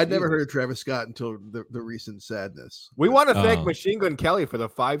 I'd never heard of Travis Scott until the recent sadness. We want to thank Machine Gun Kelly for the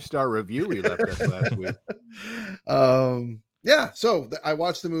 5-star review he left us last week. Yeah, so I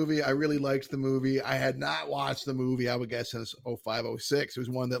watched the movie. I really liked the movie. I had not watched the movie, I would guess, since 05, 06. It was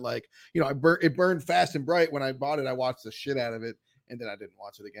one that, like, you know, it burned fast and bright. When I bought it, I watched the shit out of it, and then I didn't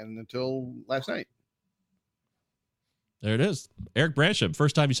watch it again until last night. There it is. Eric Bransham,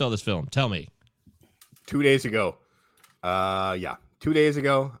 first time you saw this film. Tell me. 2 days ago. 2 days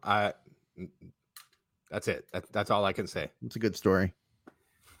ago. That's it. That's all I can say. It's a good story.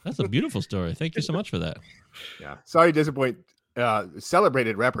 That's a beautiful story. Thank you so much for that. Yeah. Sorry to disappoint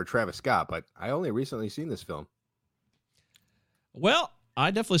celebrated rapper Travis Scott, but I only recently seen this film. Well,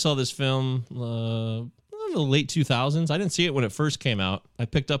 I definitely saw this film in the late 2000s. I didn't see it when it first came out. I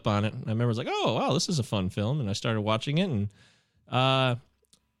picked up on it. I remember I was like, oh, wow, this is a fun film. And I started watching it, and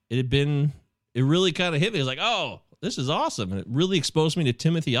it really kind of hit me. I was like, oh, this is awesome. And it really exposed me to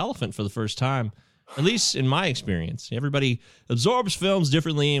Timothy Oliphant for the first time, at least in my experience. Everybody absorbs films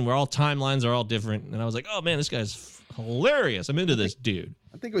differently, and all timelines are all different. And I was like, oh, man, this guy's hilarious. I'm into this dude.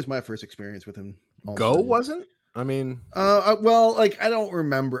 I think it was my first experience with him. Go wasn't? I mean, well, like, I don't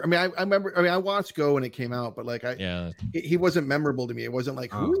remember. I mean, I remember. I mean, I watched Go when it came out, but like, he wasn't memorable to me. It wasn't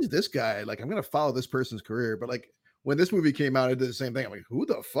like, who is this guy? Like, I'm gonna follow this person's career. But like, when this movie came out, I did the same thing. I'm like, who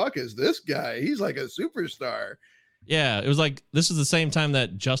the fuck is this guy? He's like a superstar. Yeah, it was like, this is the same time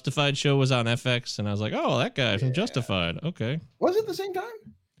that Justified show was on FX, and I was like, oh, that guy from Justified. Okay. Was it the same time?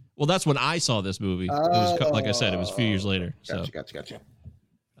 Well, that's when I saw this movie. It was, like I said, it was a few years later. Gotcha.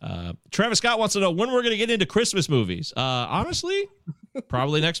 Travis Scott wants to know when we're going to get into Christmas movies. Honestly,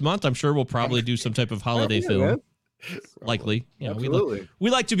 probably next month. I'm sure we'll probably do some type of holiday film. Man. Likely. You know, absolutely.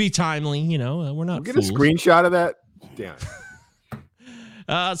 We like to be timely. You know, we're not. We'll get fools. a screenshot of that. Damn.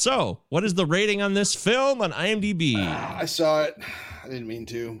 So, what is the rating on this film on IMDb? I saw it. I didn't mean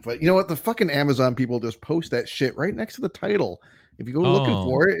to, but you know what? The fucking Amazon people just post that shit right next to the title. If you go looking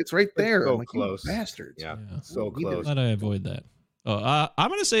for it, it's right there. So I'm like, close, bastards. Yeah, so close. How do I avoid that? Oh, I'm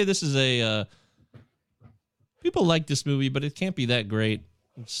going to say this is a. People like this movie, but it can't be that great.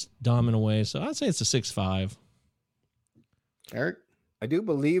 It's dumb in a way, so I'd say it's a 6.5. Eric, I do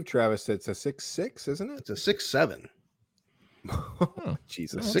believe Travis said it's a 6.6, isn't it? It's a 6.7. Oh,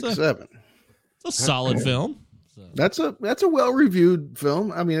 Jesus, 6.7. It's a solid film. So. That's a well-reviewed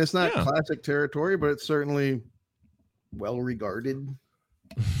film. I mean, it's not classic territory, but it's certainly well-regarded.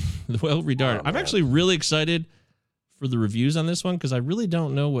 Well-regarded. I'm actually really excited for the reviews on this one because I really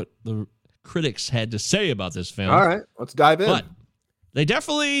don't know what the critics had to say about this film. All right, let's dive in. But they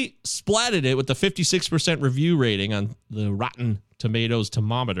definitely splatted it with the 56% review rating on the Rotten Tomatoes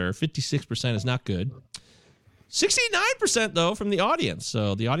thermometer. 56% is not good. 69% though from the audience.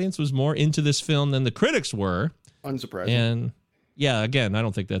 So the audience was more into this film than the critics were. Unsurprising. And yeah, again, I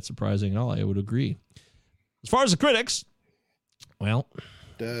don't think that's surprising at all. I would agree. As far as the critics, well,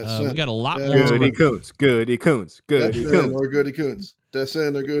 We got a lot more. Goody Coons. Goody Coons. Goody Coons. Or Goody Coons.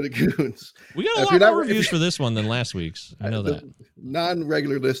 Descend or Goody Coons. We got a lot more reviews for this one than last week's. I know that.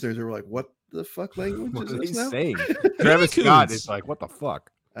 Non-regular listeners are like, what the fuck language is this now? Insane. Travis Scott is like, what the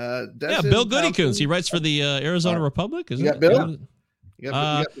fuck? Yeah, Bill Goody Coons. He writes for the Arizona Republic. You got Bill?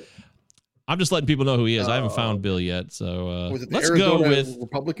 I'm just letting people know who he is. I haven't found Bill yet, so was it the let's Arizona go with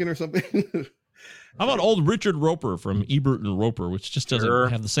Republican or something. How about old Richard Roper from Ebert and Roper, which just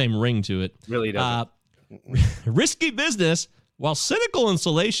doesn't have the same ring to it. Really doesn't. Risky Business, while cynical and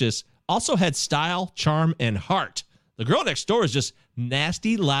salacious, also had style, charm, and heart. The Girl Next Door is just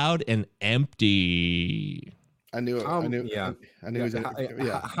nasty, loud, and empty. I knew it. I knew. Yeah. I knew.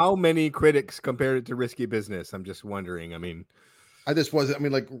 How many critics compared it to Risky Business? I'm just wondering. I mean, I just wasn't. I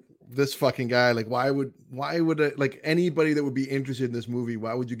mean, like this fucking guy. Like, why would like anybody that would be interested in this movie?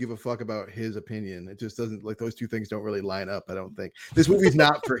 Why would you give a fuck about his opinion? It just doesn't. Like those two things don't really line up. I don't think this movie's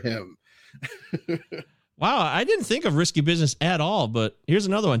not for him. Wow, I didn't think of Risky Business at all, but here's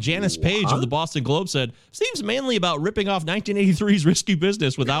another one. Janice Page of the Boston Globe said, seems mainly about ripping off 1983's Risky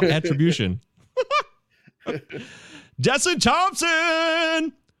Business without attribution. Desson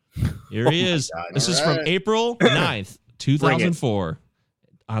Thompson! Here he is. This is from April 9th, 2004.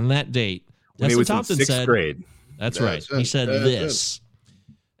 On that date, when he was Thompson in 6th grade. That's right. He said this.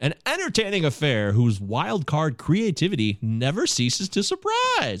 An entertaining affair whose wild card creativity never ceases to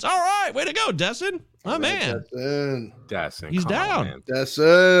surprise. All right, way to go, Desson. My man. Desson. He's down. Man.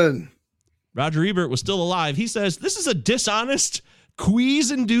 Desson. Roger Ebert was still alive. He says, this is a dishonest,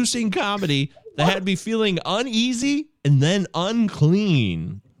 quease-inducing comedy that had me feeling uneasy and then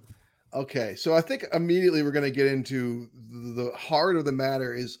unclean. Okay, so I think immediately we're going to get into the heart of the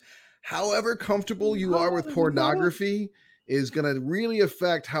matter is however comfortable you are with pornography is going to really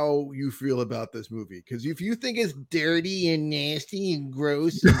affect how you feel about this movie. Because if you think it's dirty and nasty and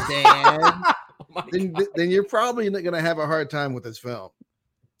gross and bad, then you're probably going to have a hard time with this film.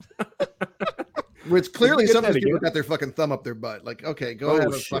 Which clearly some of these people got their fucking thumb up their butt. Like, okay, go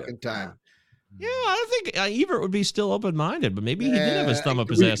have a fucking time. Yeah, I think Ebert would be still open-minded, but maybe he did have his thumb up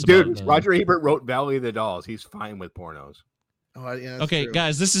his ass. Dude, Roger Ebert wrote Valley of the Dolls. He's fine with pornos. Oh, yeah, okay, true.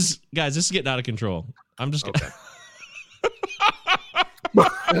 guys, this is getting out of control. I'm just okay.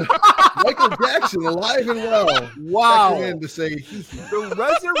 Michael Jackson, alive and well. Wow. In to say the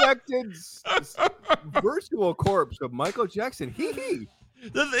resurrected virtual corpse of Michael Jackson.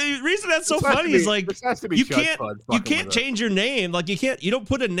 The reason that's so funny is like you can't change your name. Like you don't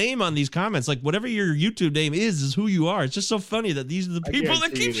put a name on these comments. Like whatever your YouTube name is who you are. It's just so funny that these are the people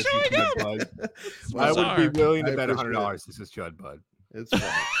that keep showing up. I would be willing to bet $100 this is Chud Bud. It's funny.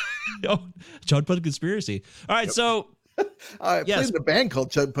 Oh, Chud Bud Conspiracy. All right, so I played in a band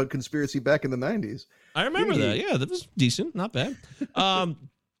called Chud Bud Conspiracy back in the 90s. I remember that. Yeah, that was decent, not bad.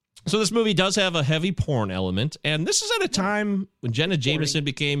 So this movie does have a heavy porn element, and this is at a time when Jenna Jameson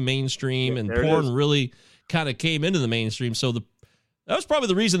became mainstream and porn really kind of came into the mainstream. So that was probably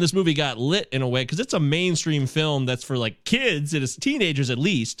the reason this movie got lit in a way, because it's a mainstream film that's for like kids. It is teenagers at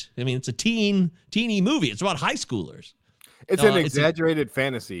least. I mean, it's a teeny movie. It's about high schoolers. It's an exaggerated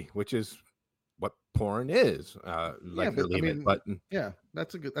fantasy, which is what porn is. That's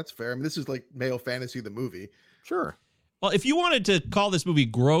fair. I mean, this is like male fantasy, the movie. Sure. Well, if you wanted to call this movie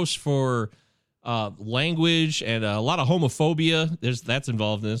gross for language and a lot of homophobia, that's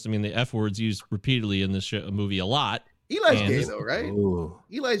involved in this. I mean, the F word's used repeatedly in this movie a lot. Eli's gay though, right? Ooh.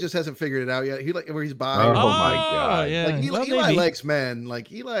 Eli just hasn't figured it out yet. Where he's bi. Oh my god! Yeah. Like Eli likes men.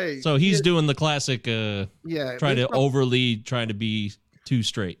 Like Eli. So he's doing the classic. Trying to be too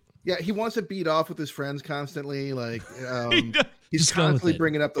straight. Yeah, he wants to beat off with his friends constantly. Like he's constantly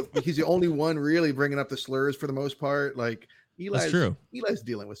bringing up he's the only one really bringing up the slurs for the most part. Like Eli's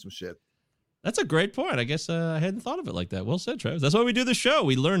dealing with some shit. That's a great point. I guess I hadn't thought of it like that. Well said, Travis. That's why we do the show.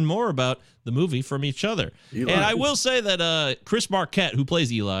 We learn more about the movie from each other. Eli. And I will say that Chris Marquette, who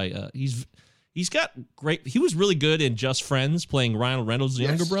plays Eli, he's got great. He was really good in Just Friends, playing Ryan Reynolds'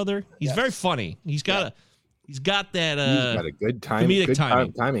 younger brother. He's very funny. He's got that. He's got a good comedic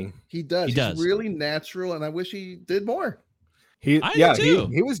timing. He does. He's really natural, and I wish he did more. He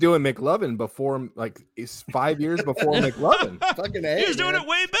was doing McLovin before, like, it's 5 years before McLovin. Fucking he was doing it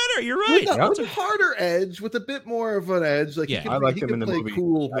way better. You're right. With a harder edge, with a bit more of an edge. Like I liked him in the movie.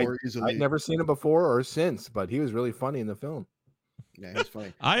 Cool more easily. I'd never seen him before or since, but he was really funny in the film. Yeah, he's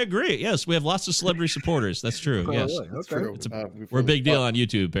funny. I agree. Yes, we have lots of celebrity supporters. That's true. Yes, really? That's true. We're a big deal on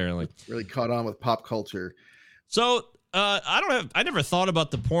YouTube, apparently. Really caught on with pop culture. So I never thought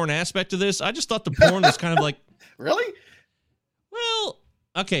about the porn aspect of this. I just thought the porn was kind of like really. Well,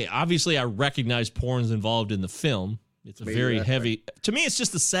 okay. Obviously, I recognize porn's involved in the film, It's a very heavy. To me, it's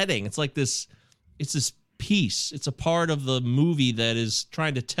just the setting. It's like this. It's this piece. It's a part of the movie that is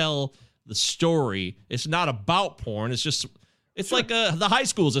trying to tell the story. It's not about porn. It's just. It's like the high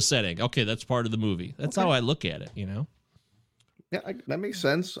school is a setting. Okay, that's part of the movie. That's how I look at it. Yeah, that makes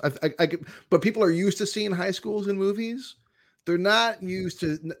sense. But people are used to seeing high schools in movies. They're not used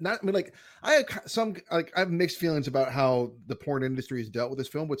to I have mixed feelings about how the porn industry has dealt with this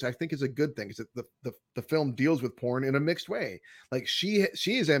film, which I think is a good thing. Is that the film deals with porn in a mixed way. Like she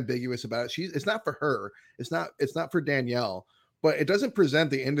is ambiguous about it. It's not for her. It's not for Danielle. But it doesn't present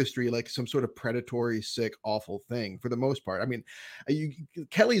the industry like some sort of predatory, sick, awful thing for the most part. I mean,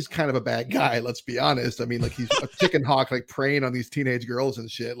 Kelly's kind of a bad guy. Let's be honest. I mean, like he's a chicken hawk, like preying on these teenage girls and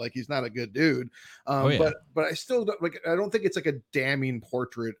shit. Like he's not a good dude. But I still don't like. I don't think it's like a damning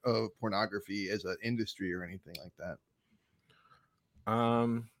portrait of pornography as an industry or anything like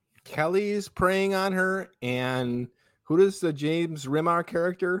that. Kelly's preying on her, and who does the James Remar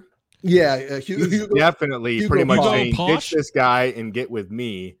character? Yeah, Hugo, definitely Hugo pretty much Posh. saying, ditch this guy and get with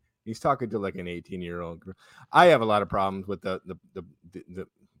me. He's talking to like an 18-year-old girl. I have a lot of problems with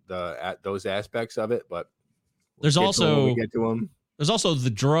those aspects of it, but there's also get to them. There's also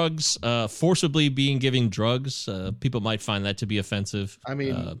the drugs, forcibly being given drugs. People might find that to be offensive. I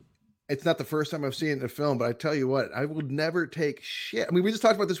mean, it's not the first time I've seen it in a film, but I tell you what, I would never take shit. I mean, we just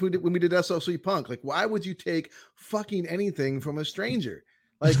talked about this when we did SLC Punk. Like, why would you take fucking anything from a stranger?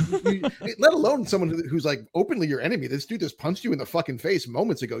 Like, let alone someone who's like openly your enemy. This dude just punched you in the fucking face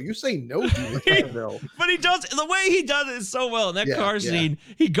moments ago. You say no to it. But he does, the way he does it is so well. In that car scene,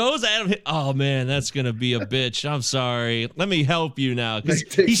 he goes at him. Oh man, that's gonna be a bitch. I'm sorry. Let me help you now, because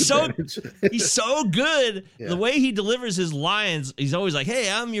he's so good. Yeah. The way he delivers his lines, he's always like, "Hey,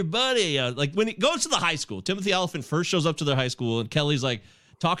 I'm your buddy." Like when he goes to the high school, Timothy Olyphant first shows up to their high school, and Kelly's like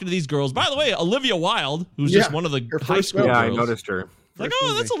talking to these girls. By the way, Olivia Wilde, who's just one of the high school girls. I noticed her. Like,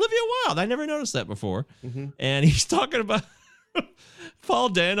 oh, that's Olivia Wilde. I never noticed that before. Mm-hmm. And he's talking about Paul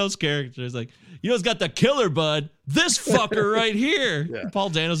Dano's character. He's like, it's got the killer, bud. This fucker right here. Yeah. Paul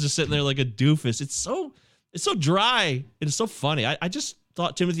Dano's just sitting there like a doofus. It's so dry. It's so funny. I just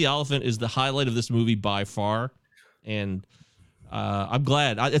thought Timothy Olyphant is the highlight of this movie by far. And I'm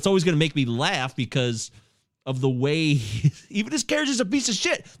glad. It's always going to make me laugh because of the way even his character's a piece of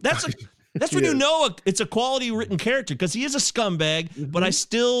shit. That's when you know it's a quality written character, because he is a scumbag, but I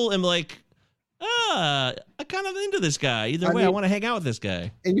still am like, I'm kind of into this guy. Either way, I want to hang out with this guy.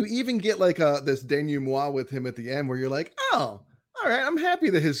 And you even get like this denouement with him at the end where you're like, oh, all right, I'm happy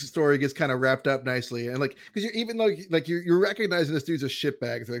that his story gets kind of wrapped up nicely. And like, because you're recognizing this dude's a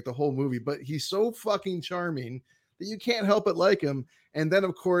shitbag through like the whole movie, but he's so fucking charming that you can't help but like him. And then,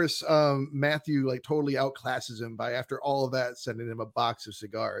 of course, Matthew like totally outclasses him by, after all of that, sending him a box of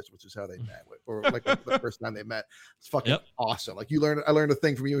cigars, which is how they met, or like the first time they met. It's fucking awesome. Like I learned a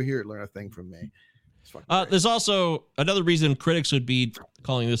thing from you here, learn a thing from me. There's also another reason critics would be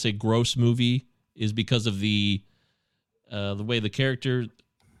calling this a gross movie is because of the way the character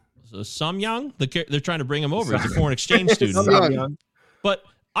Samyang, they're trying to bring him over as a foreign exchange student. But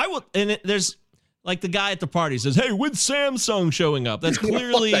there's. Like the guy at the party says, "Hey, when's Samsung showing up?" That's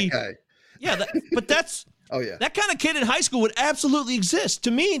clearly, that that kind of kid in high school would absolutely exist.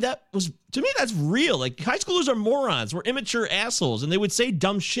 To me, that's real. Like high schoolers are morons. We're immature assholes, and they would say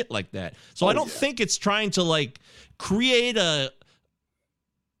dumb shit like that. So I don't think it's trying to like create a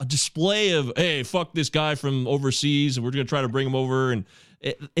display of, "Hey, fuck this guy from overseas, and we're gonna try to bring him over." And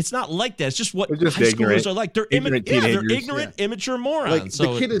it's not like that. It's just what high schoolers are like. They're ignorant, immature morons.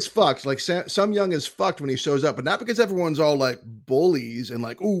 Like the kid is fucked. Like Samyang is fucked when he shows up, but not because everyone's all like bullies and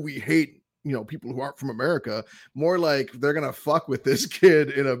like, "Oh, we hate people who aren't from America." More like they're gonna fuck with this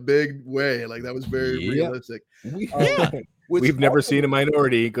kid in a big way. Like that was very realistic. We've never seen a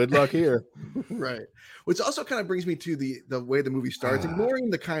minority. Good luck here. Right. Which also kind of brings me to the way the movie starts, ignoring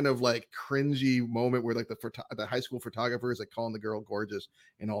the kind of like cringy moment where like the high school photographer is like calling the girl gorgeous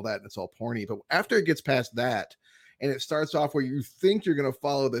and all that, and it's all porny. But after it gets past that, and it starts off where you think you're going to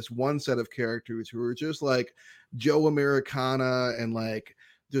follow this one set of characters who are just like Joe Americana, and like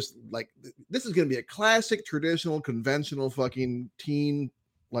just like this is going to be a classic, traditional, conventional fucking teen,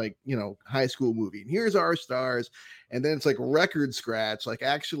 like high school movie, and here's our stars, and then it's like record scratch, like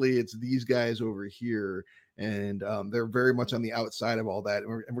actually it's these guys over here, and they're very much on the outside of all that,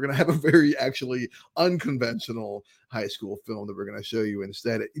 and we're gonna have a very actually unconventional high school film that we're gonna show you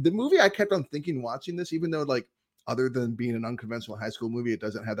instead. The movie, I kept on thinking watching this, even though like other than being an unconventional high school movie, it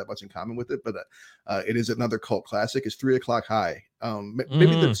doesn't have that much in common with it, but it is another cult classic. It's 3 O'Clock High. Maybe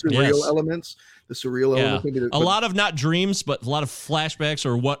the surreal elements, a lot of not dreams, but a lot of flashbacks,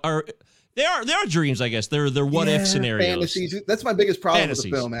 or what are They are dreams, I guess. They're what if scenarios. Fantasies. That's my biggest problem with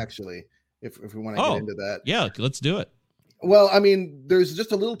Fantasies. the film, actually. If we want to get into that. Yeah, let's do it. Well, I mean, there's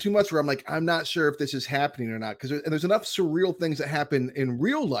just a little too much where I'm like, I'm not sure if this is happening or not, because there's enough surreal things that happen in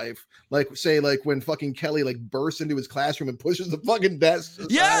real life, like say, like when fucking Kelly like bursts into his classroom and pushes the fucking desk,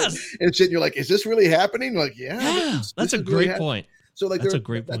 yes, and shit. And you're like, is this really happening? Like, yeah, that's a great point. So like, that's a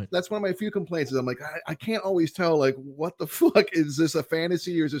great point. That's one of my few complaints. Is I'm like, I can't always tell like what the fuck is this a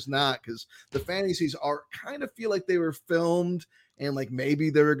fantasy or is this not? Because the fantasies are kind of feel like they were filmed. And like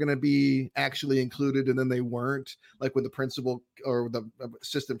maybe they were going to be actually included and then they weren't, like when the principal or the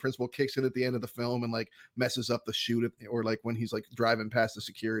assistant principal kicks in at the end of the film and like messes up the shoot, or like when he's like driving past the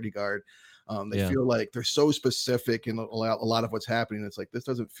security guard. They feel like they're so specific in a lot of what's happening. It's like, this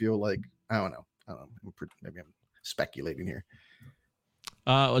doesn't feel like, I don't know. Maybe I'm speculating here.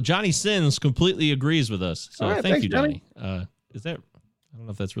 Well, Johnny Sins completely agrees with us. So right, thank you, Johnny. Is that... I don't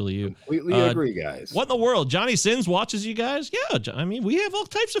know if that's really you. Completely agree, guys. What in the world? Johnny Sins watches you guys? Yeah, I mean, we have all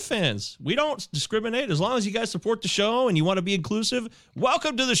types of fans. We don't discriminate. As long as you guys support the show and you want to be inclusive,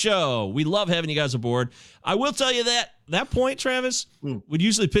 welcome to the show. We love having you guys aboard. I will tell you that point, Travis, would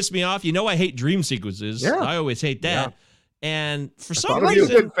usually piss me off. You know I hate dream sequences. Yeah. I always hate that. Yeah. And for some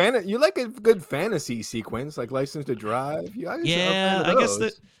reason... You like a good fantasy sequence, like License to Drive. I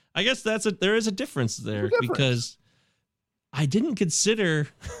guess there is a difference there because... I didn't consider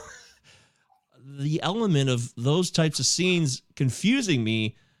the element of those types of scenes confusing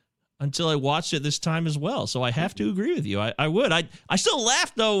me until I watched it this time as well. So I have to agree with you. I would. I still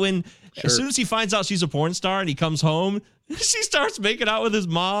laugh though when as soon as he finds out she's a porn star and he comes home, she starts making out with his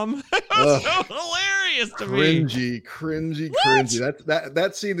mom. It was so hilarious to me. Cringy.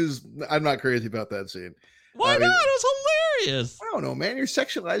 That scene is. I'm not crazy about that scene. Why not? It was hilarious. I don't know, man. You're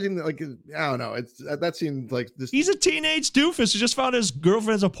sexualizing, like, I don't know. It's that seems like this. He's a teenage doofus who just found his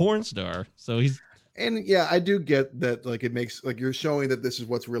girlfriend's a porn star. So he's. And yeah, I do get that. Like, it makes like you're showing that this is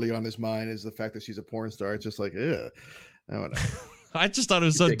what's really on his mind is the fact that she's a porn star. It's just like, I don't know. I just thought it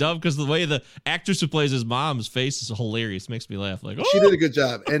was so dumb because the way the actress who plays his mom's face is hilarious. Makes me laugh. Like, she did a good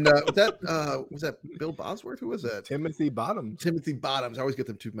job. And was that Bill Bosworth? Who was that? Timothy Bottoms. I always get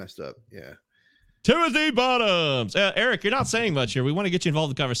them two messed up. Yeah. Timothy Bottoms. Eric, you're not saying much here. We want to get you involved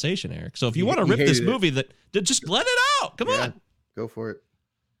in the conversation, Eric. So if you want to rip this movie, just let it out. Come on. Go for it.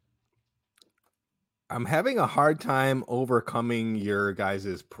 I'm having a hard time overcoming your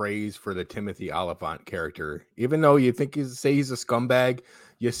guys' praise for the Timothy Olyphant character. Even though you think he's a scumbag,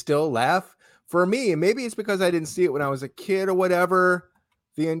 you still laugh. For me, maybe it's because I didn't see it when I was a kid or whatever.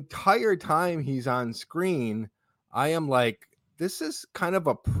 The entire time he's on screen, I am like, this is kind of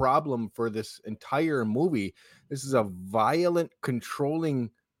a problem for this entire movie. This is a violent,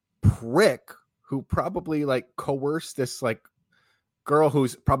 controlling prick who probably like coerced this like girl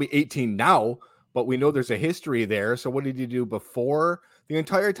who's probably 18 now, but we know there's a history there. So what did he do before? The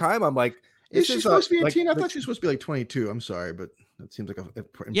entire time I'm like, is she supposed to be 18? I thought she was supposed to be like 22. I'm sorry, but that seems like a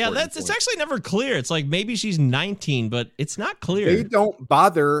it's actually never clear. It's like maybe she's 19, but it's not clear. They don't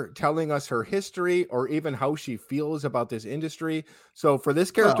bother telling us her history or even how she feels about this industry. So for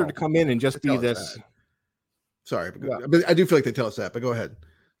this character to come in and just be this, sorry, but I do feel like they tell us that. But go ahead.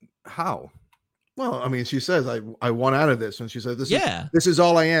 How? Well, I mean, she says I want out of this, and she says this is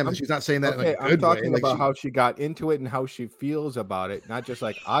all I am, and she's not saying that. Okay, I'm talking about how she got into it and how she feels about it, not just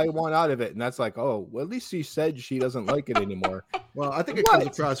like I want out of it, and that's like, oh, well, at least she said she doesn't like it anymore. Well, I think it comes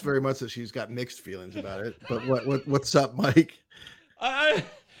across very much that she's got mixed feelings about it. But what's up, Mike? I'm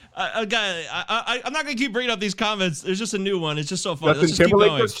not gonna keep bringing up these comments. There's just a new one. It's just so funny. Justin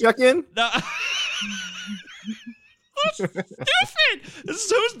Timberlake, let's check in. No. Stupid. This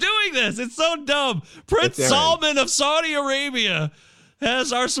is who's doing this. It's so dumb. Prince Salman of Saudi Arabia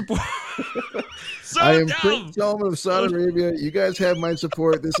has our support. I am dumb. Prince Salman of Saudi Arabia. You guys have my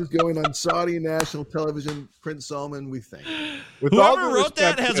support. This is going on Saudi national television. Prince Salman, we thank you. Whoever wrote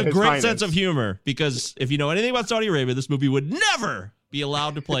that has a great sense of humor, because if you know anything about Saudi Arabia, this movie would never be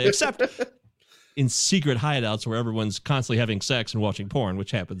allowed to play except in secret hideouts where everyone's constantly having sex and watching porn, which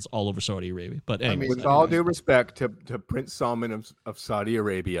happens all over Saudi Arabia. But anyways, with all due respect to Prince Salman of Saudi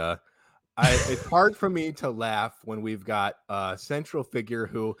Arabia, it's hard for me to laugh when we've got a central figure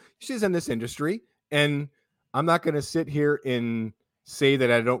who she's in this industry, and I'm not going to sit here and say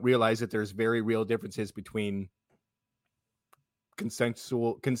that I don't realize that there's very real differences between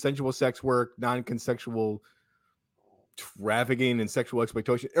consensual sex work, non-consensual trafficking and sexual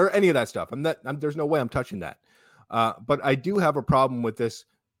exploitation or any of that stuff. There's no way I'm touching that. But I do have a problem with this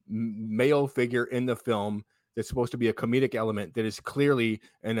male figure in the film that's supposed to be a comedic element that is clearly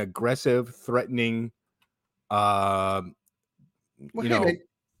an aggressive, threatening,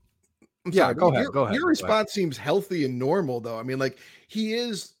 I'm Yeah, sorry, go but ahead, go ahead, Your go ahead. response seems healthy and normal, though. I mean, like, he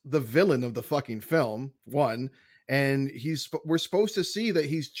is the villain of the fucking film, one, and we're supposed to see that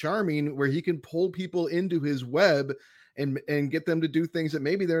he's charming, where he can pull people into his web and get them to do things that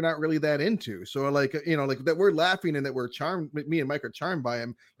maybe they're not really that into. So, like, you know, like that we're laughing and that we're charmed. Me and Mike are charmed by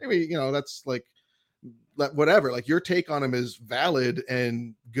him. Maybe, you know, that's like whatever. Like, your take on him is valid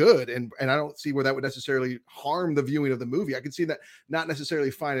and good, and I don't see where that would necessarily harm the viewing of the movie. I can see that not necessarily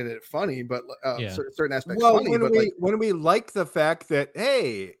finding it funny, but Yeah. certain aspects Well, funny. But when we like the fact that,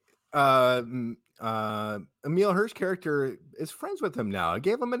 hey, Emile Hirsch character is friends with him now. I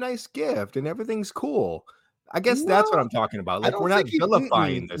gave him a nice gift and everything's cool. I guess that's what I'm talking about. Like, we're not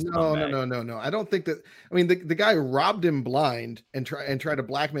vilifying this. No. I don't think that. I mean, the guy robbed him blind and tried to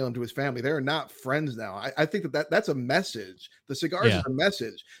blackmail him to his family. They're not friends now. I think that's a message. The cigars is a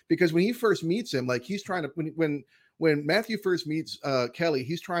message, because when he first meets him, like, he's trying to when Matthew first meets Kelly,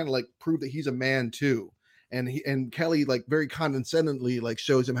 he's trying to like prove that he's a man too. And Kelly, like, very condescendingly, like,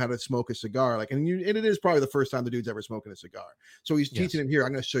 shows him how to smoke a cigar. Like, and it is probably the first time the dude's ever smoking a cigar. So he's teaching him, here,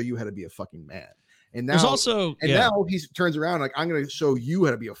 I'm going to show you how to be a fucking man. And now, now he turns around like, I'm going to show you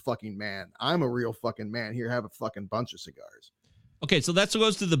how to be a fucking man. I'm a real fucking man. Here, have a fucking bunch of cigars. Okay, so that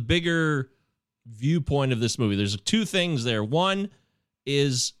goes to the bigger viewpoint of this movie. There's two things there. One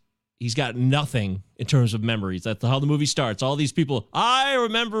is he's got nothing in terms of memories. That's how the movie starts. All these people, I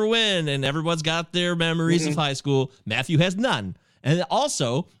remember when, and everyone's got their memories of high school. Matthew has none. And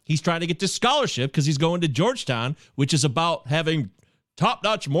also, he's trying to get this scholarship because he's going to Georgetown, which is about having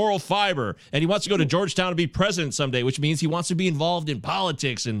top-notch moral fiber, and he wants to go to Georgetown to be president someday, which means he wants to be involved in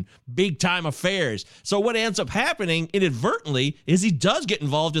politics and big-time affairs. So what ends up happening inadvertently is he does get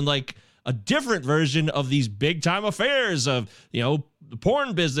involved in, like, a different version of these big-time affairs of, you know, the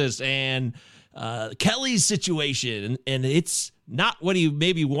porn business and Kelly's situation, and it's not what he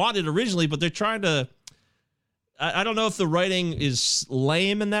maybe wanted originally, but they're trying to... I don't know if the writing is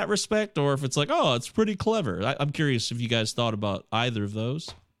lame in that respect or if it's like, oh, it's pretty clever. I'm curious if you guys thought about either of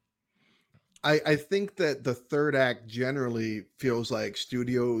those. I think that the third act generally feels like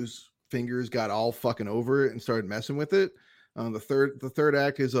studios' fingers got all fucking over it and started messing with it. The third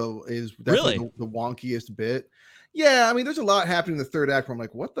act is definitely really the wonkiest bit. Yeah, I mean, there's a lot happening in the third act where I'm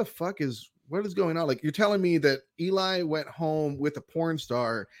like, what is going on? Like, you're telling me that Eli went home with a porn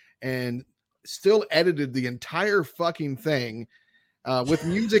star and still edited the entire fucking thing with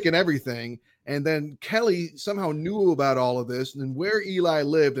music and everything, and then Kelly somehow knew about all of this and where Eli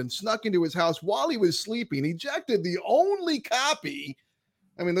lived and snuck into his house while he was sleeping, ejected the only copy.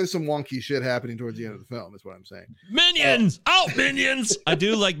 I mean, there's some wonky shit happening towards the end of the film, is what I'm saying. Minions! Out, Minions! I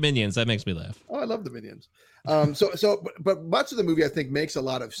do like Minions. That makes me laugh. Oh, I love the Minions. But much of the movie, I think, makes a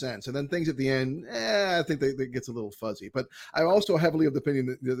lot of sense. And then things at the end, I think that gets a little fuzzy. But I'm also heavily of the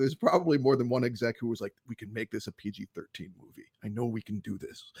opinion that there's probably more than one exec who was like, we can make this a PG-13 movie. I know we can do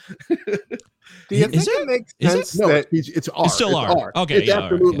this. Do you think it makes sense? No, it's R. It's still R. Okay. It's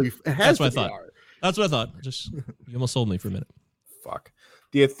absolutely. Okay. It has That's what I thought. R. That's what I thought. Just, you almost sold me for a minute. Fuck.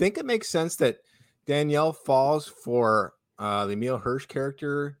 Do you think it makes sense that Danielle falls for the Emile Hirsch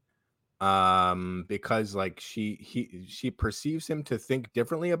character because, like, she perceives him to think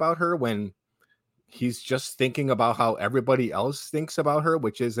differently about her when he's just thinking about how everybody else thinks about her,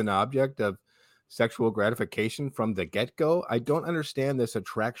 which is an object of sexual gratification from the get-go? I don't understand this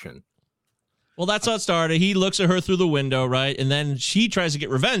attraction. Well, that's how it started. He looks at her through the window, right? And then she tries to get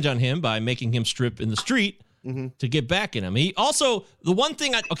revenge on him by making him strip in the street to get back in him. He also, the one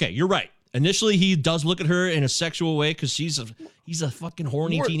thing okay, you're right. Initially, he does look at her in a sexual way because he's a fucking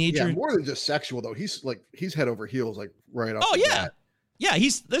horny teenager. Yeah, more than just sexual, though. He's head over heels, like, right off. Oh, yeah. Bat. Yeah,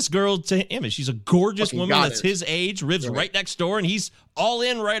 he's this girl to him. She's a gorgeous fucking woman that's his age, lives right next door, and he's all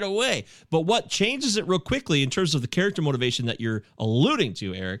in right away. But what changes it real quickly in terms of the character motivation that you're alluding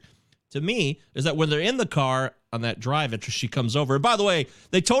to, Eric, to me, is that when they're in the car on that drive after she comes over, and by the way,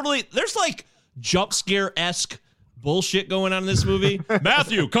 there's like jump scare-esque bullshit going on in this movie.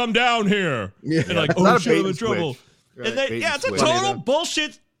 Matthew, come down here. Yeah. And like, oh shit, I'm in trouble. Right. And it's a total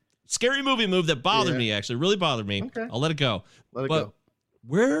bullshit, scary movie move that bothered me, actually. Really bothered me. Okay. I'll let it go. But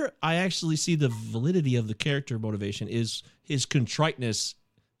where I actually see the validity of the character motivation is his contriteness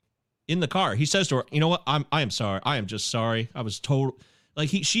in the car. He says to her, you know what? I am sorry. I am just sorry. I was total. Like,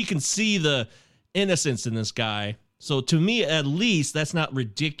 she can see the innocence in this guy. So to me, at least, that's not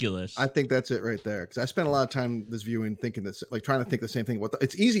ridiculous. I think that's it right there. Because I spent a lot of time this viewing thinking this, like, trying to think the same thing.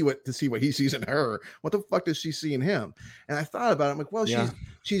 It's easy to see what he sees in her. What the fuck does she see in him? And I thought about it. I'm like, well,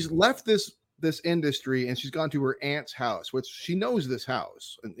 she's left this industry and she's gone to her aunt's house, which she knows this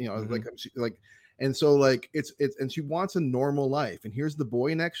house, and And so like it's and she wants a normal life. And here's the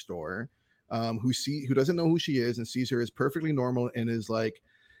boy next door, who doesn't know who she is and sees her as perfectly normal and is like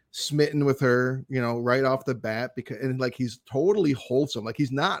smitten with her, you know, right off the bat, because and like he's totally wholesome. Like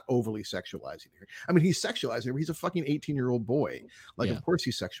he's not overly sexualizing her. I mean, he's sexualizing her. He's a fucking 18-year-old boy. Like, of course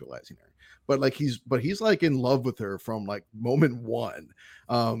he's sexualizing her. But like he's like in love with her from like moment one.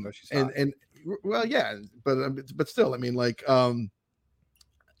 And well, yeah, but still, I mean, like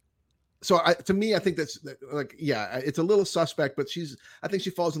so to me, I think that's like, yeah, it's a little suspect, but I think she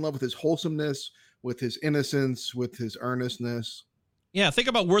falls in love with his wholesomeness, with his innocence, with his earnestness. Yeah, think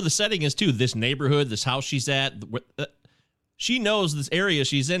about where the setting is too. This neighborhood, this house she's at. She knows this area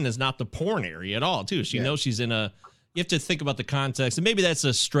she's in is not the porn area at all, too. She knows she's in a. You have to think about the context, and maybe that's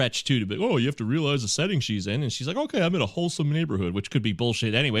a stretch too. To be, you have to realize the setting she's in, and she's like, okay, I'm in a wholesome neighborhood, which could be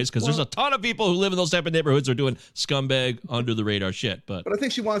bullshit anyways, because there's a ton of people who live in those type of neighborhoods who are doing scumbag under the radar shit. But I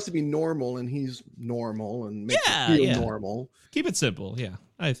think she wants to be normal, and he's normal, and makes her feel normal. Keep it simple. Yeah,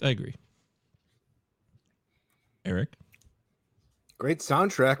 I agree. Eric. Great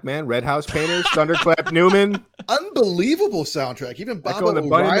soundtrack, man. Red House Painters, Thunderclap Newman. Unbelievable soundtrack. Even Bob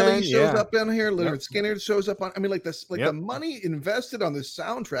O'Reilly shows up in here. Leonard Skinner shows up on. I mean, like this, like the money invested on this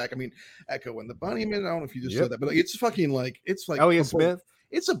soundtrack. I mean, Echo and the Bunnymen. I don't know if you just said that, but like, it's fucking like Elliott Smith.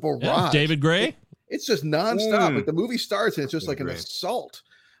 It's a barrage. Yeah, David Gray. It's just nonstop. Like the movie starts and it's just like an assault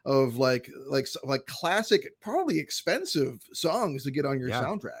of like classic, probably expensive songs to get on your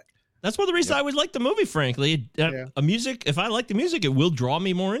soundtrack. That's one of the reasons I would like the movie, frankly. A music, if I like the music, it will draw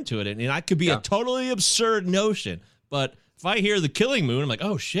me more into it. And that could be a totally absurd notion. But if I hear The Killing Moon, I'm like,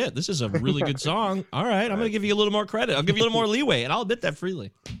 oh, shit, this is a really good song. All right, I'm going to give you a little more credit. I'll give you a little more leeway, and I'll admit that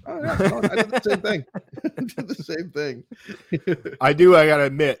freely. Oh, yeah. I did the same thing. I did the same thing. I got to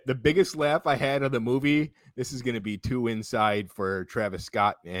admit, the biggest laugh I had of the movie, this is going to be too inside for Travis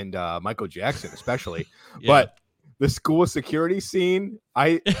Scott and Michael Jackson, especially. But the school security scene,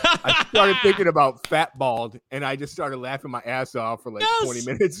 I started thinking about Fat Bald, and I just started laughing my ass off for like 20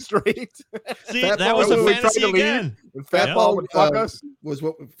 minutes straight. See, that was a fantasy again. Fat Bald would fuck us. Was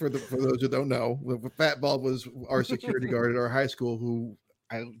what for those who don't know, Fat Bald was our security guard at our high school, who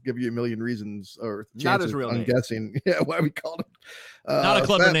I'll give you a million reasons or chances, not his real name. I'm guessing. Yeah, why we called him. Not a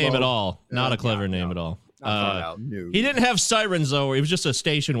clever name at all. Not a clever name at all. He didn't have sirens though. It was just a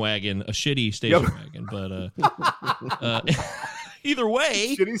station wagon, a shitty station wagon. But either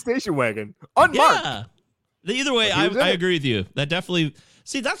way, shitty station wagon, unmarked. Yeah. Either way, I agree with you. That definitely.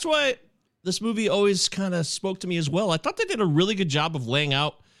 See, that's why this movie always kind of spoke to me as well. I thought they did a really good job of laying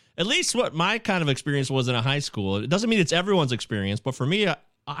out at least what my kind of experience was in a high school. It doesn't mean it's everyone's experience, but for me,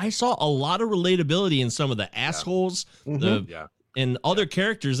 I saw a lot of relatability in some of the assholes, and other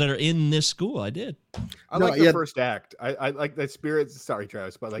characters that are in this school. I did. I like the first act. I like the spirit. Sorry,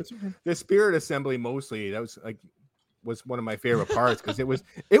 Travis, but like the spirit assembly mostly. That was one of my favorite parts because it was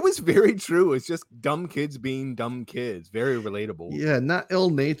very true. It's just dumb kids being dumb kids. Very relatable. Yeah, not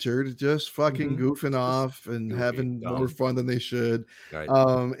ill-natured, just fucking goofing off and having more fun than they should. Right.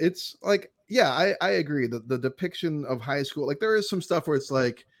 It's like, yeah, I agree. The depiction of high school, like there is some stuff where it's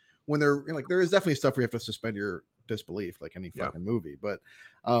like when they're like, there is definitely stuff where you have to suspend your disbelief, like any fucking movie. But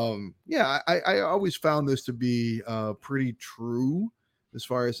I always found this to be pretty true as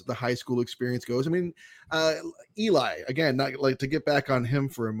far as the high school experience goes. I mean, Eli, again, not like to get back on him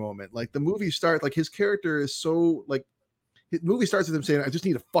for a moment. Like the movie starts, like his character is so like, his movie starts with him saying, "I just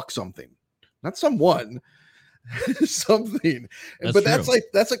need to fuck something, not someone." Something. That's like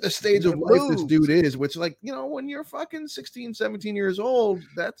the stage of life this dude is, which, like, you know, when you're fucking 16 17 years old,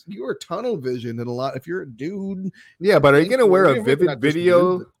 that's you're tunnel vision and a lot if you're a dude. Yeah, but are you gonna wear a Vivid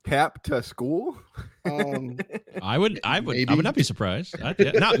Video cap to school? I would not be surprised.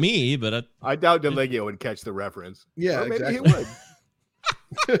 Not me, but I doubt DeLegio would catch the reference. Yeah, or maybe exactly. He would.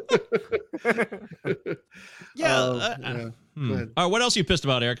 All right, what else are you pissed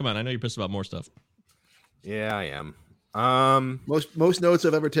about, Eric? Come on, I know you're pissed about more stuff. Yeah, I am. Most notes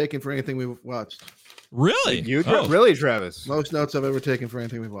I've ever taken for anything we've watched. Really? Really, Travis? Most notes I've ever taken for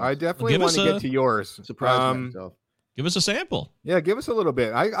anything we've watched. I definitely want to get to yours. Surprise myself. Give us a sample. Yeah, give us a little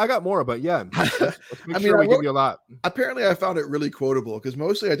bit. I got more, but yeah. Let's make I sure we give you a lot. Apparently, I found it really quotable because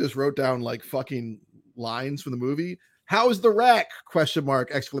mostly I just wrote down like fucking lines from the movie. How's the rack? ?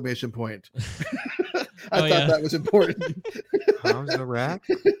 Exclamation point. I thought that was important. How's the rack?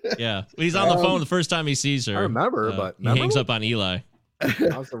 Yeah. He's on the phone the first time he sees her. I remember, but he hangs up on Eli.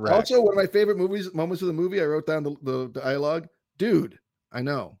 How's the rack? Also, one of my favorite moments of the movie, I wrote down the dialogue. Dude, I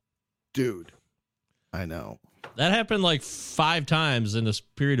know. Dude, I know. That happened like 5 times in this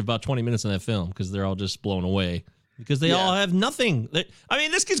period of about 20 minutes in that film because they're all just blown away. because they all have nothing. I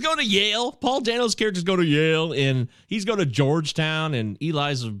mean, this kid's going to Yale. Paul Dano's character's going to Yale, and he's going to Georgetown, and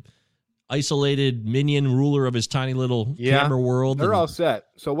Eli's a isolated minion ruler of his tiny little camera world. They're all set.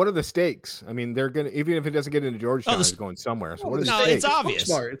 So what are the stakes? I mean, they're gonna, even if it doesn't get into Georgetown, it's going somewhere. So what are the stakes? It's obvious.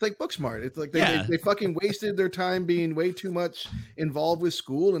 Booksmart. It's like Booksmart. It's like they fucking wasted their time being way too much involved with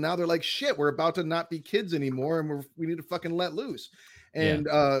school, and now they're like, shit, we're about to not be kids anymore, and we need to fucking let loose. And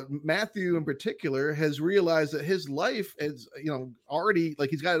Matthew in particular has realized that his life is, already, like,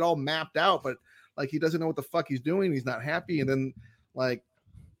 he's got it all mapped out, but like he doesn't know what the fuck he's doing. He's not happy, and then like.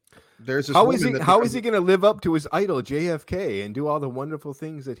 There's this how is he going to live up to his idol JFK and do all the wonderful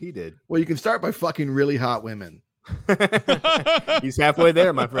things that he did? Well, you can start by fucking really hot women. He's halfway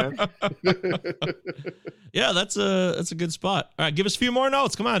there, my friend. Yeah, that's a good spot. All right, give us a few more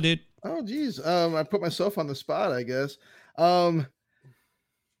notes. Come on, dude. Oh, geez. I put myself on the spot, I guess. One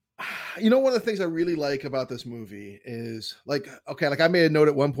of the things I really like about this movie is like I made a note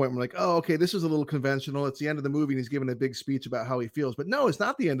at one point. I'm like, oh, okay, this is a little conventional. It's the end of the movie, and he's giving a big speech about how he feels. But no, it's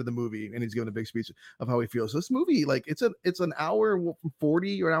not the end of the movie, and he's giving a big speech of how he feels. So this movie, like, it's an hour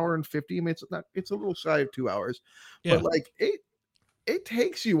 40 or an hour and 50. I mean, it's a little shy of 2 hours, but like it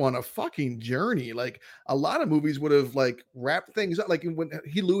takes you on a fucking journey. Like a lot of movies would have like wrapped things up. Like when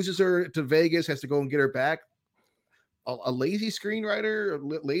he loses her to Vegas, has to go and get her back. A lazy screenwriter,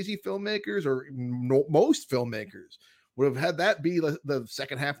 lazy filmmakers, or most filmmakers would have had that be the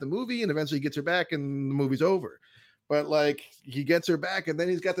second half of the movie, and eventually gets her back and the movie's over. But like he gets her back, and then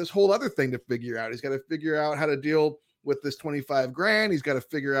he's got this whole other thing to figure out. He's got to figure out how to deal with this 25 grand. He's got to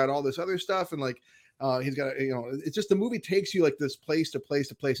figure out all this other stuff. And like, he's got to, it's just the movie takes you like this place to place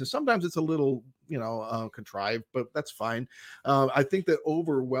to place. And sometimes it's a little, contrived, but that's fine. I think that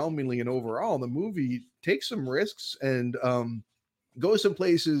overwhelmingly and overall, the movie takes some risks and goes some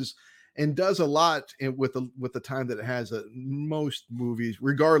places and does a lot with the time that it has. Most movies,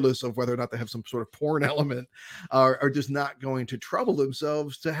 regardless of whether or not they have some sort of porn element, are just not going to trouble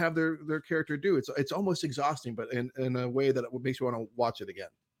themselves to have their character do. It's almost exhausting, but in a way that it makes you want to watch it again.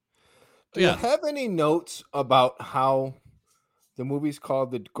 Do you have any notes about how the movie's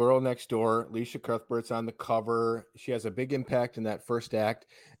called The Girl Next Door? Alicia Cuthbert's on the cover. She has a big impact in that first act,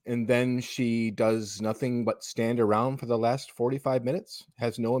 and then she does nothing but stand around for the last 45 minutes.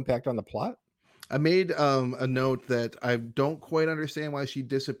 Has no impact on the plot. I made a note that I don't quite understand why she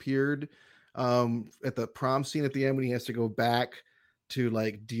disappeared at the prom scene at the end when he has to go back to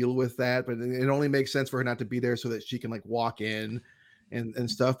like deal with that. But it only makes sense for her not to be there so that she can like walk in and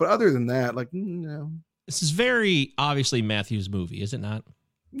stuff. But other than that, like, no. This is very obviously Matthew's movie, is it not?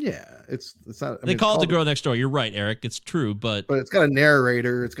 Yeah, it's not. They call it The Girl Next Door. You're right, Eric. It's true, but it's got a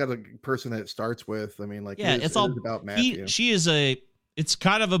narrator. It's got a person that it starts with. I mean, like, it's all about Matthew. It's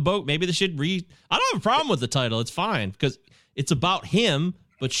kind of a boat. Maybe they should I don't have a problem with the title. It's fine because it's about him,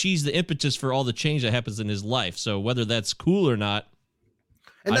 but she's the impetus for all the change that happens in his life. So whether that's cool or not.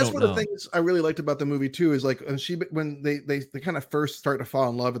 And that's one of the things I really liked about the movie too, is like when they kind of first start to fall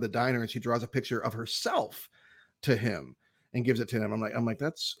in love at the diner, and she draws a picture of herself to him and gives it to him. I'm like,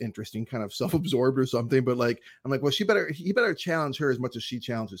 that's interesting, kind of self-absorbed or something. But like, I'm like, well, he better challenge her as much as she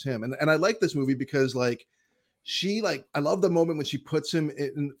challenges him. And I like this movie because like I love the moment when she puts him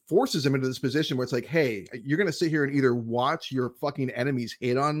in, forces him into this position where it's like, hey, you're gonna sit here and either watch your fucking enemies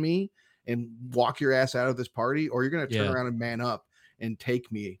hit on me and walk your ass out of this party, or you're gonna turn around and man up and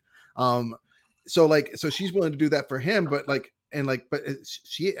take me. So she's willing to do that for him, but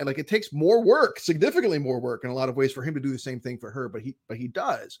it takes more work, significantly more work in a lot of ways for him to do the same thing for her, but he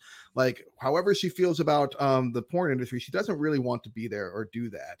does. Like, however she feels about the porn industry, she doesn't really want to be there or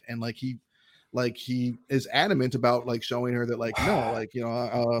do that. And he is adamant about like showing her that like, no, like,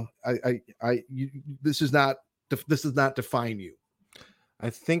 this does not define you.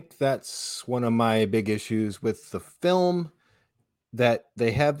 I think that's one of my big issues with the film, that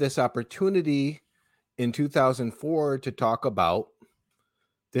they have this opportunity in 2004 to talk about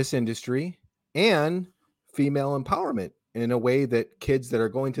this industry and female empowerment in a way that kids that are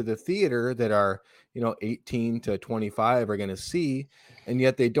going to the theater that are, 18 to 25 are going to see. And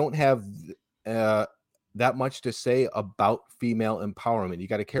yet they don't have that much to say about female empowerment. You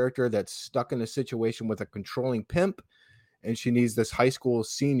got a character that's stuck in a situation with a controlling pimp, and she needs this high school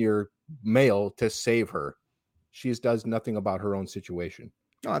senior male to save her. She does nothing about her own situation.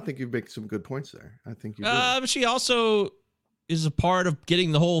 No, I think you make some good points there. I think you. But she also is a part of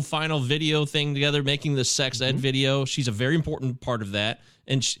getting the whole final video thing together, making the sex ed video. She's a very important part of that,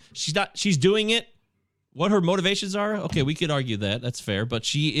 and she's doing it. What her motivations are, okay, we could argue that. That's fair, but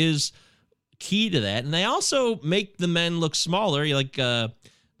she is key to that. And they also make the men look smaller. Like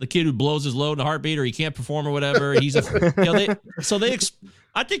the the kid who blows his load in a heartbeat, or he can't perform or whatever. He's I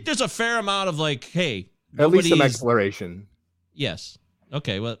think there's a fair amount of like, hey, at least some exploration. Yes.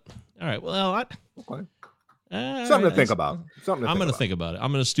 Okay. Well. All right. Well. Okay. Something to think about. I'm going to think about it.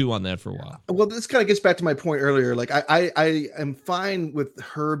 I'm going to stew on that for a while. Well, this kind of gets back to my point earlier. Like, I am fine with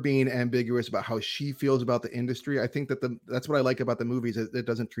her being ambiguous about how she feels about the industry. I think that that's what I like about the movies. It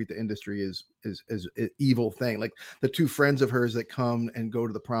doesn't treat the industry as an evil thing. Like the two friends of hers that come and go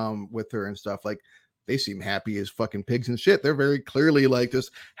to the prom with her and stuff. Like, they seem happy as fucking pigs and shit. They're very clearly like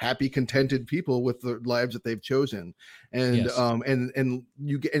just happy, contented people with the lives that they've chosen. And Yes. And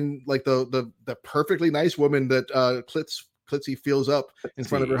you get and like the perfectly nice woman that Klitzy feels up in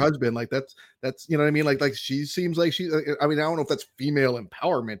front of her husband. Like that's you know what I mean? Like she seems like I mean, I don't know if that's female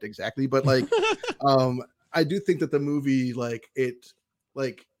empowerment exactly, but like I do think that the movie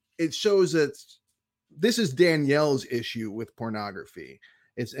it shows that this is Danielle's issue with pornography.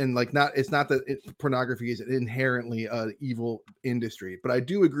 It's not that pornography is inherently an evil industry, but I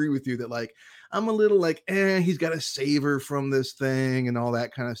do agree with you that like I'm a little like he's got to save her from this thing and all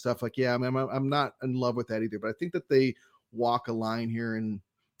that kind of stuff. Like, yeah, I'm not in love with that either, but I think that they walk a line here and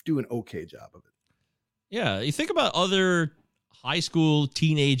do an okay job of it. Yeah, you think about other high school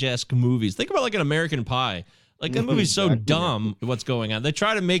teenage-esque movies. Think about like an American Pie. Like that movie's so dumb. What's going on? They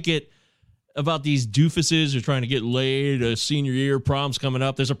try to make it about these doofuses who are trying to get laid. A senior year, prom's coming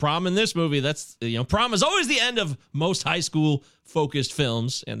up. There's a prom in this movie. That's, prom is always the end of most high school focused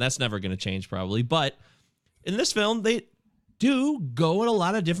films, and that's never going to change probably. But in this film, they do go in a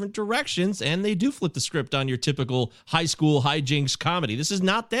lot of different directions, and they do flip the script on your typical high school hijinks comedy. This is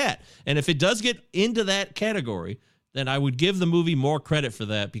not that. And if it does get into that category, then I would give the movie more credit for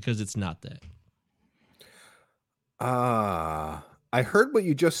that because it's not that. I heard what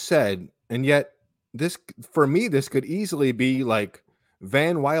you just said. And yet, this could easily be like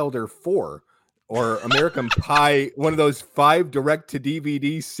Van Wilder 4 or American Pie, one of those 5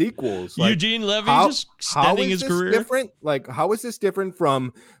 direct-to-DVD sequels. Like, Eugene Levy just extending his career. Different? Like, how is this different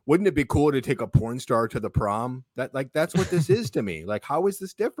from? Wouldn't it be cool to take a porn star to the prom? That's what this is to me. Like, how is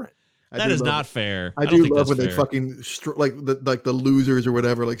this different? That is not fair. I do love when they fucking like the losers or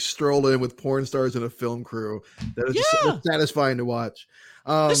whatever like stroll in with porn stars and a film crew. That is just satisfying to watch.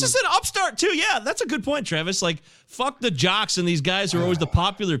 This is an upstart too. Yeah, that's a good point, Travis. Like, fuck the jocks and these guys who are always the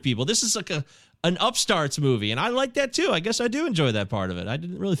popular people. This is like an upstarts movie, and I like that too. I guess I do enjoy that part of it. I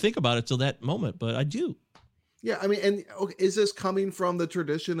didn't really think about it till that moment, but I do. Yeah, I mean, and okay, is this coming from the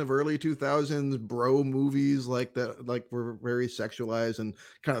tradition of early 2000s bro movies like that, like were very sexualized and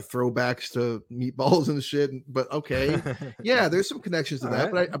kind of throwbacks to Meatballs and shit? But okay, yeah, there's some connections to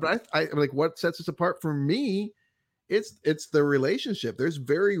that. Right. But I like what sets us apart for me. It's the relationship. There's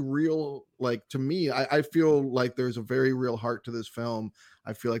very real, like to me, I feel like there's a very real heart to this film.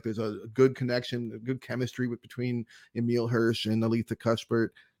 I feel like there's a good connection, a good chemistry between Emile Hirsch and Aletha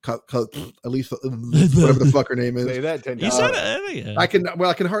Cuthbert. Aletha, whatever the fuck her name is. Say that 10 You said it. Yeah.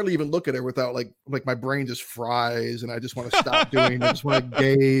 I can hardly even look at her without like my brain just fries and I just want to stop doing it. I just want to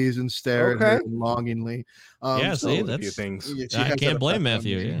gaze and stare at her longingly. See, that's a few things. I can't blame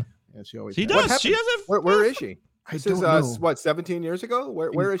Matthew. Yeah, she always does. She has a. Where is she? This is what 17 years ago.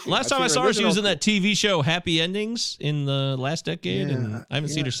 Where is she? Last time I saw her, she was in that TV show Happy Endings in the last decade, and I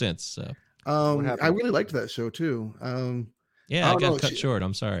haven't seen her since. So I really liked that show too. I got cut short.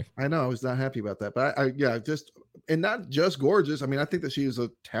 I'm sorry. I know I was not happy about that, but and not just gorgeous. I mean, I think that she is a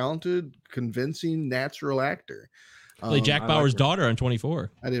talented, convincing, natural actor. Played Jack Bauer's daughter on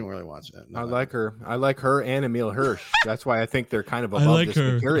 24. I didn't really watch that. No, I like her. I like her and Emile Hirsch. That's why I think they're kind of above this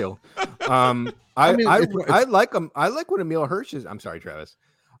material. I like them. I like what Emile Hirsch is. I'm sorry, Travis.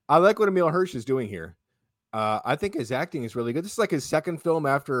 I like what Emile Hirsch is doing here. I think his acting is really good. This is like his second film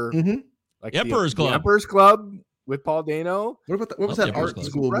after like Emperor's Club. The Emperor's Club with Paul Dano. What was that art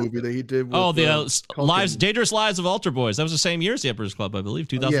school movie that he did? With, the Dangerous Lives of Altar Boys. That was the same year as the Emperor's Club, I believe,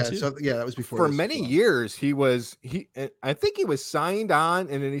 2002. Yeah, that was before. For many years, I think he was signed on,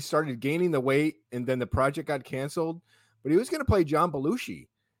 and then he started gaining the weight, and then the project got canceled. But he was going to play John Belushi,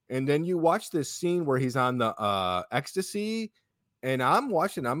 and then you watch this scene where he's on the ecstasy, and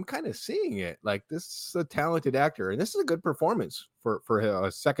I'm kind of seeing it. Like, this is a talented actor, and this is a good performance for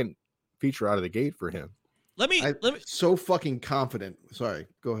a second feature out of the gate for him. Let me so fucking confident. Sorry,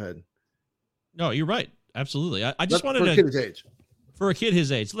 go ahead. No, you're right. Absolutely. I just wanted for a kid his age. For a kid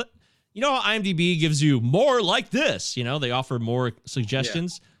his age. You know how IMDb gives you more like this? You know, they offer more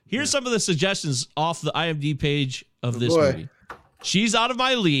suggestions. Yeah. Here's some of the suggestions off the IMDb page of this movie. She's Out of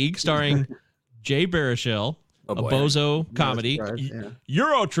My League, starring Jay Baruchel, a bozo comedy.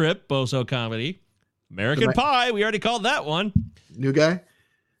 Euro Trip, bozo comedy. American Pie, we already called that one. New guy?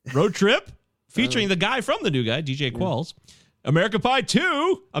 Road Trip, featuring the guy from The New Guy, DJ Qualls. American Pie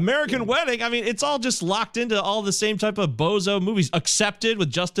 2, American Wedding. I mean, it's all just locked into all the same type of bozo movies. Accepted with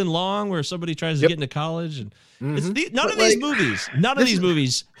Justin Long, where somebody tries to get into college. And none of these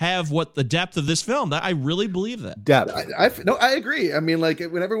movies have what the depth of this film. I really believe that. Depth. I agree. I mean, like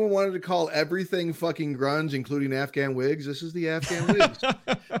when everyone wanted to call everything fucking grunge, including Afghan wigs, this is the Afghan wigs.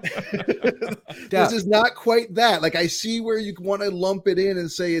 This is not quite that. Like I see where you want to lump it in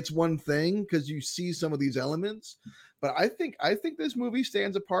and say it's one thing because you see some of these elements. But I think this movie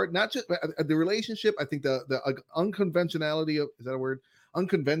stands apart. Not just the relationship. I think the unconventionality of, is that a word?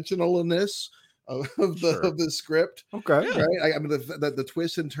 Unconventionalness of the script. Okay, right. I mean the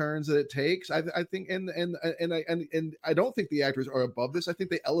twists and turns that it takes. I think and I don't think the actors are above this. I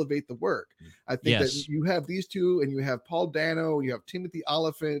think they elevate the work. I think that you have these two, and you have Paul Dano, you have Timothy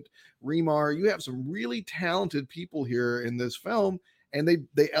Oliphant, Remar. You have some really talented people here in this film. And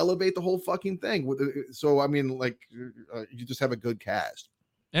they elevate the whole fucking thing. So I mean, like, you just have a good cast,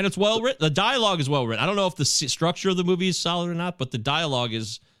 and it's well written. The dialogue is well written. I don't know if the structure of the movie is solid or not, but the dialogue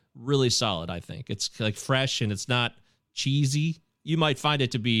is really solid. I think it's like fresh and it's not cheesy. You might find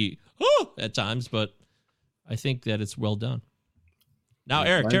it to be at times, but I think that it's well done. Now,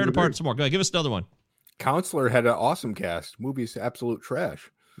 Eric, tear it apart some more. Go ahead, give us another one. Counselor had an awesome cast. Movie's absolute trash.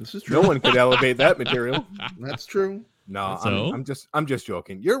 This is true. No one could elevate that material. That's true. No, I'm just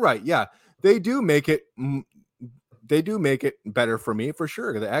joking. You're right. Yeah, they do make it better for me for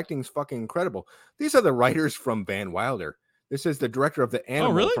sure. The acting's fucking incredible. These are the writers from Van Wilder. This is the director of The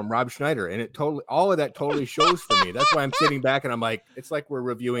Animal from Rob Schneider, and all of that totally shows for me. That's why I'm sitting back and I'm like, it's like we're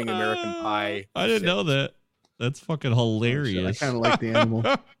reviewing American Pie. I didn't know that. That's fucking hilarious. I kind of like The Animal.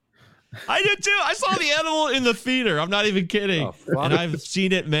 I did too. I saw The Animal in the theater. I'm not even kidding. And I've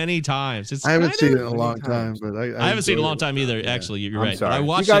seen it many times. I haven't seen it in a long time, but I haven't seen it in a long time either. Actually, you're right. Sorry. I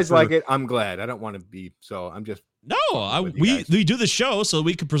watched you guys like it. I'm glad. I don't want to be, so I'm just. No, we do the show so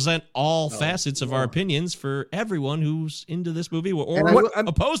we can present all facets of our opinions for everyone who's into this movie or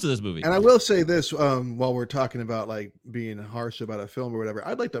opposed to this movie. And I will say this, while we're talking about like being harsh about a film or whatever,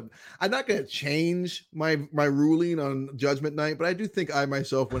 I'm not going to change my ruling on Judgment Night, but I do think I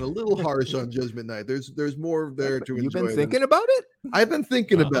myself went a little harsh on Judgment Night. There's more there to enjoy. You've been thinking about it? I've been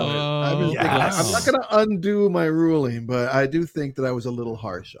thinking about it. I'm not going to undo my ruling, but I do think that I was a little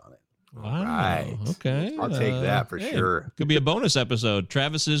harsh on it. Wow. Right. Okay. I'll take that for sure. Could be a bonus episode.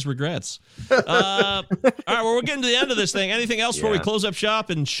 Travis's regrets. All right. Well, we're getting to the end of this thing. Anything else before we close up shop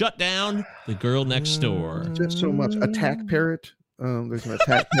and shut down The Girl Next Door? Just so much. Attack Parrot. There's an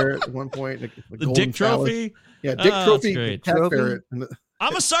attack parrot at one point. The Dick Trophy. Yeah, Dick Trophy. Great. Attack Parrot.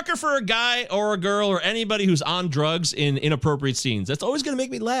 I'm a sucker for a guy or a girl or anybody who's on drugs in inappropriate scenes. That's always going to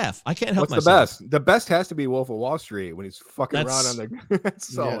make me laugh. I can't help myself. What's the best? The best has to be Wolf of Wall Street when he's fucking around on the.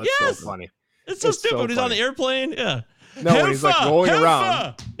 It's so funny. It's so stupid when he's on the airplane. Yeah. No, when he's like rolling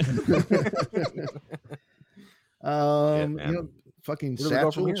around. Fucking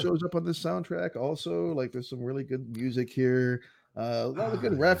Satchel shows up on this soundtrack. Also, like, there's some really good music here. A lot of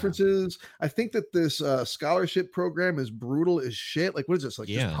good references. I think that this scholarship program is brutal as shit. Like, what is this? Like,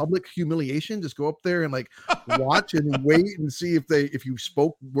 just public humiliation? Just go up there and like watch and wait and see if you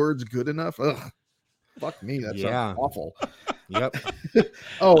spoke words good enough. Ugh, fuck me. That sounds awful. Yep.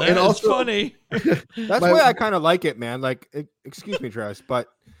 And also funny. That's why I kind of like it, man. Like, excuse me, Travis, but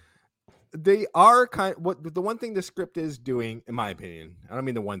they are the one thing the script is doing, in my opinion. I don't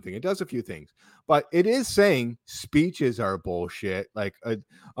mean the one thing. It does a few things, but it is saying speeches are bullshit. Like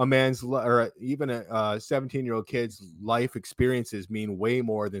a man's or even a 17-year-old kid's life experiences mean way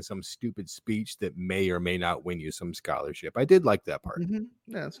more than some stupid speech that may or may not win you some scholarship. I did like that part. Mm-hmm.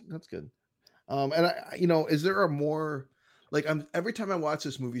 Yeah, that's good. And is there a more like every time I watch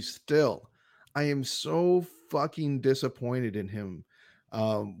this movie, still, I am so fucking disappointed in him.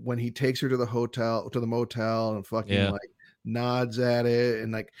 When he takes her to the motel and fucking like nods at it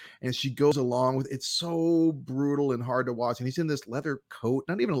and she goes along with it. It's so brutal and hard to watch. And he's in this leather coat,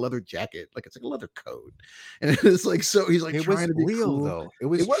 not even a leather jacket, like it's like a leather coat. And it's like, so he's like trying to be real cool. Though. It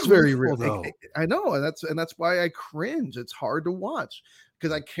was very real. I know. And that's why I cringe. It's hard to watch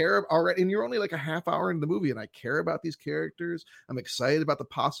because I care already. And you're only like a half hour into the movie and I care about these characters. I'm excited about the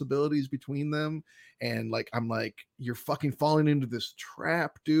possibilities between them. And like, I'm like, you're fucking falling into this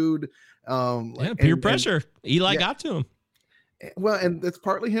trap, dude. Peer pressure. Eli got to him. Well, and it's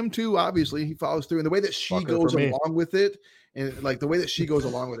partly him too. Obviously, he follows through, and the way that she goes along with it, and like the way that she goes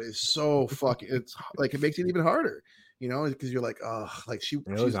along with it is so fucking. It's like it makes it even harder, because you're like, oh, like she's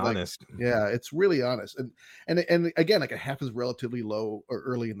honest. Like, yeah, it's really honest, and again, like a half is relatively low or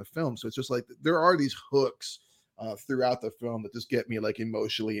early in the film, so it's just like there are these hooks throughout the film that just get me like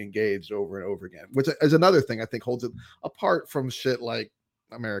emotionally engaged over and over again, which is another thing I think holds it apart from shit like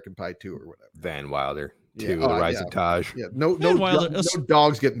American Pie 2 or whatever. Van Wilder. Yeah. The Rise of Taj. Yeah, no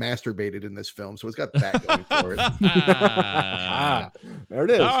dogs get masturbated in this film, so it's got that going for it. There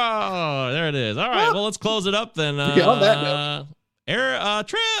it is. Oh, there it is. All right, well, let's close it up then. On that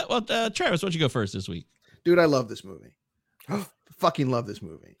note, Travis, why don't you go first this week? dude, I love this movie. Fucking love this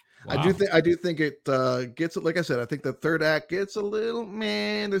movie. Wow. I do think it gets, like I said, I think the third act gets a little,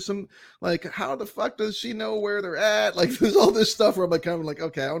 man, there's some like, how the fuck does she know where they're at? Like there's all this stuff where I'm like, kind of like,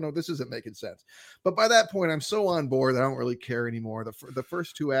 okay, I don't know, this isn't making sense. But by that point, I'm so on board that I don't really care anymore. The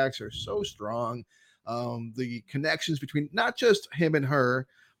first two acts are so strong. The connections between not just him and her,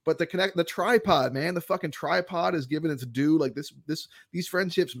 but the tripod, man, the fucking tripod is given its due. Like these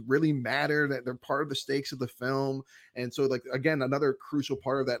friendships really matter, that they're part of the stakes of the film. And so like, again, another crucial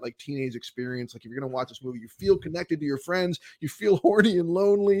part of that like teenage experience. Like if you're going to watch this movie, you feel connected to your friends, you feel horny and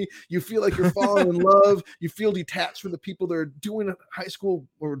lonely, you feel like you're falling in love, you feel detached from the people that are doing high school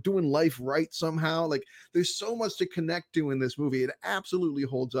or doing life right somehow. Like there's so much to connect to in this movie. It absolutely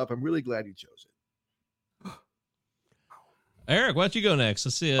holds up. I'm really glad you chose it. Eric, why don't you go next?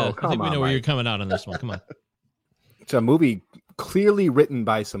 Let's see. I think we know where you're coming out on this one. Come on. It's a movie clearly written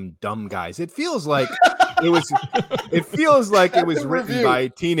by some dumb guys. It feels like it was written by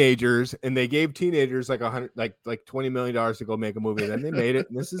teenagers, and they gave teenagers like $20 million to go make a movie, and then they made it,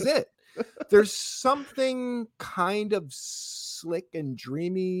 and this is it. There's something kind of slick and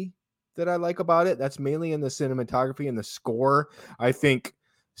dreamy that I like about it. That's mainly in the cinematography and the score. I think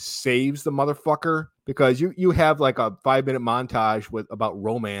saves the motherfucker, because you have like a 5-minute montage about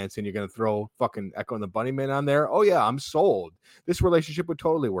romance, and you're gonna throw fucking Echo and the Bunnymen on there. Oh yeah, I'm sold. This relationship would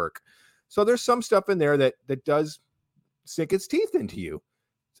totally work. So there's some stuff in there that does sink its teeth into you.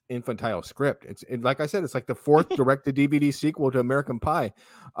 It's infantile script. It's like I said, it's like the fourth direct-to-DVD sequel to American Pie.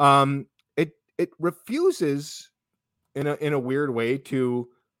 It refuses in a weird way to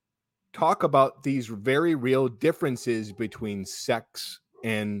talk about these very real differences between sex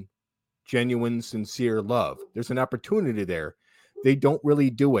and genuine, sincere love. There's an opportunity there. They don't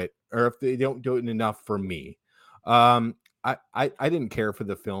really do it, or if they don't do it enough for me. I didn't care for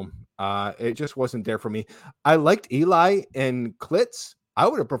the film. It just wasn't there for me. I liked Eli and Klitz. I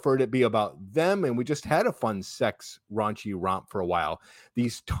would have preferred it be about them, and we just had a fun sex raunchy romp for a while.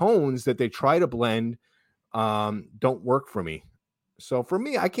 These tones that they try to blend don't work for me. So for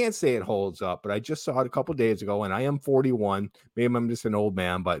me, I can't say it holds up, but I just saw it a couple days ago, and I am 41. Maybe I'm just an old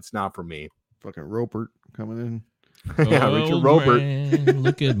man, but it's not for me. Fucking Roper coming in. Yeah, Richard Roper.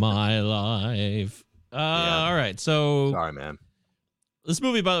 Look at my life. All right, so sorry, man. This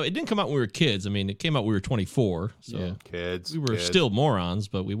movie, by the way, it didn't come out when we were kids. I mean, it came out when we were 24. So yeah, kids. We were still morons,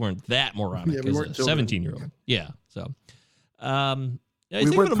 but we weren't that moronic Yeah, we weren't as a 17-year-old. Yeah. So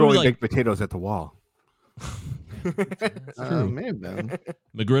we weren't throwing baked potatoes at the wall. Man.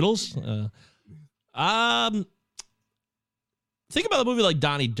 McGriddles. Think about a movie like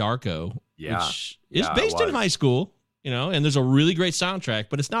Donnie Darko, which is based in high school, and there's a really great soundtrack,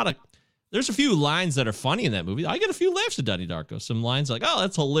 but it's not there's a few lines that are funny in that movie. I get a few laughs at Donnie Darko. Some lines like, oh,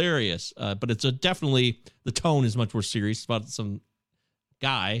 that's hilarious. But it's definitely, the tone is much more serious. It's about some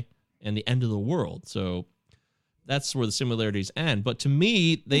guy and the end of the world. So that's where the similarities end. But to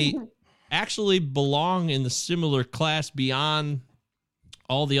me, they actually belong in the similar class beyond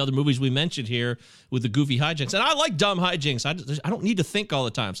all the other movies we mentioned here with the goofy hijinks. And I like dumb hijinks. I don't need to think all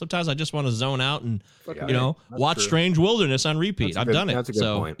the time. Sometimes I just want to zone out and, watch true. Strange Wilderness on repeat. I've done it. That's a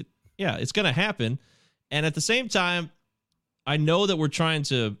good point. It's going to happen. And at the same time, I know that we're trying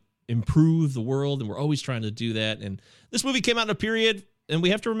to improve the world, and we're always trying to do that. And this movie came out in a period, and we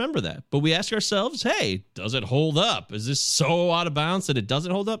have to remember that. But we ask ourselves, hey, does it hold up? Is this so out of bounds that it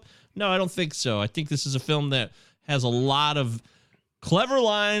doesn't hold up? No, I don't think so. I think this is a film that has a lot of clever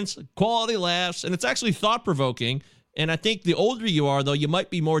lines, quality laughs, and it's actually thought-provoking. And I think the older you are, though, you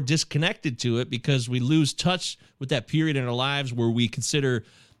might be more disconnected to it because we lose touch with that period in our lives where we consider,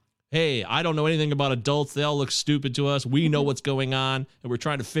 hey, I don't know anything about adults. They all look stupid to us. We know what's going on, and we're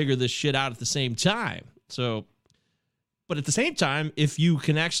trying to figure this shit out at the same time. So, but at the same time, if you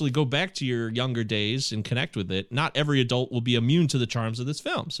can actually go back to your younger days and connect with it, not every adult will be immune to the charms of this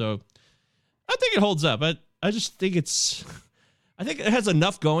film. So I think it holds up. I just think I think it has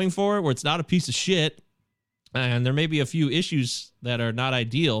enough going for it where it's not a piece of shit, and there may be a few issues that are not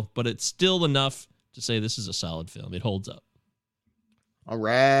ideal, but it's still enough to say this is a solid film. It holds up. All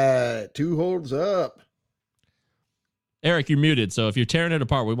right. 2 holds up. Eric, you're muted, so if you're tearing it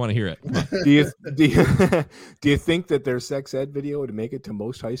apart, we want to hear it. Do you think that their sex ed video would make it to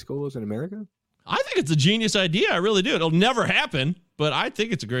most high schools in America? I think it's a genius idea. I really do. It'll never happen, but I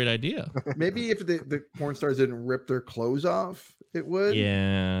think it's a great idea. Maybe if the porn stars didn't rip their clothes off, it would.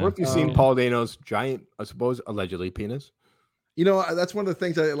 Yeah. Or if you've seen Paul Dano's giant, I suppose, allegedly penis. You know, that's one of the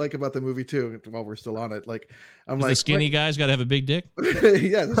things I like about the movie too. While we're still on it, like I'm The skinny guy's got to have a big dick.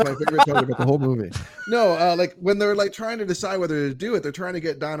 yeah, that's my favorite part about the whole movie. No, like when they're like trying to decide whether to do it, they're trying to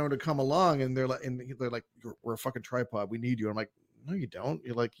get Dano to come along, and they're like, we're a fucking tripod. We need you. I'm like, no, you don't.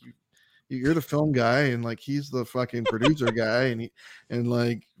 You're like you're the film guy, and like he's the fucking producer guy, and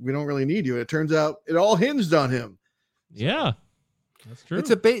like we don't really need you. It turns out it all hinged on him. Yeah, that's true. It's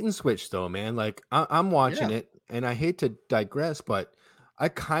a bait and switch, though, man. Like I'm watching it, and I hate to digress, but I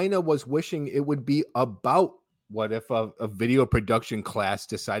kind of was wishing it would be about what if a video production class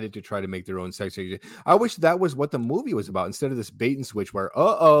decided to try to make their own sex education. I wish that was what the movie was about instead of this bait and switch where,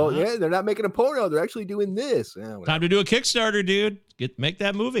 yeah, they're not making a porno, they're actually doing this. Time to do a Kickstarter, dude. Make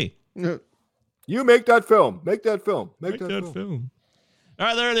that movie. You make that film. Make that film. Make that film. All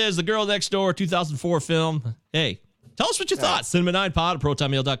right, there it is. The Girl Next Door 2004 film. Hey, tell us what you thought. Cinema9pod at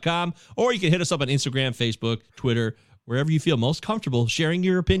protonmail.com, or you can hit us up on Instagram, Facebook, Twitter, wherever you feel most comfortable sharing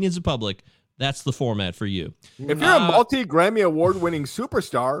your opinions in public. That's the format for you. If you're a multi-Grammy award-winning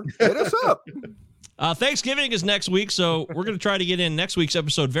superstar, hit us up. Thanksgiving is next week, so we're going to try to get in next week's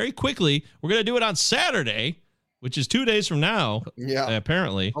episode very quickly. We're going to do it on Saturday, which is 2 days from now,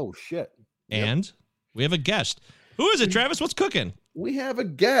 apparently. Oh, shit. And we have a guest. Who is it, Travis? What's cooking? We have a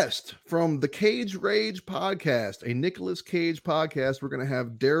guest from the Cage Rage podcast, a Nicolas Cage podcast. We're going to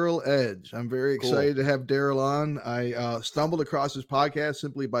have Daryl Edge. I'm very excited to have Daryl on. I stumbled across his podcast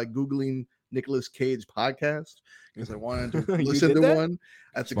simply by Googling Nicolas Cage podcast because I wanted to listen to one.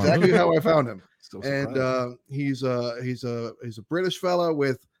 That's exactly how I found him. And he's a British fella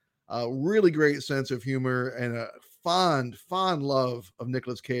with a really great sense of humor and a fond love of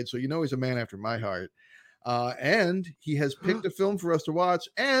Nicolas Cage. So he's a man after my heart. And he has picked a film for us to watch,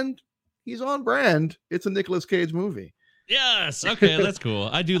 and he's on brand. It's a Nicolas Cage movie. Yes. Okay, that's cool.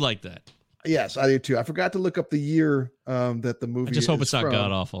 I do like that. Yes, I do too. I forgot to look up the year that the movie. I just hope it's not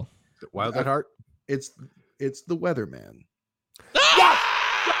god awful. Wild at Heart. It's The Weatherman.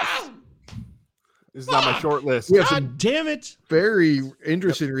 This is on my short list. God damn it! Very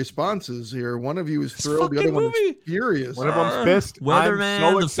interesting responses here. One of you is thrilled, the other one is furious. One of them's pissed.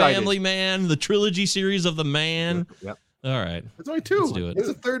 Weatherman, The Family Man, the trilogy series of The Man. Yep. All right. It's only two. Let's do it. It's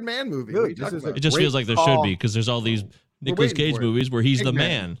a third man movie. Really? It just feels like there should be because there's all these Nicolas Cage movies where he's the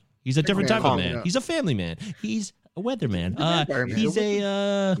man. He's a different type of man. He's a family man. He's a weatherman.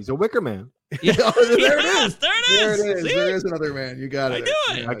 He's a wicker man. Yeah. There it is. There it is. There is another man. You got it. I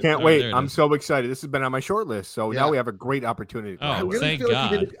knew it. I can't wait. I'm so excited. This has been on my short list. So now we have a great opportunity. Oh, thank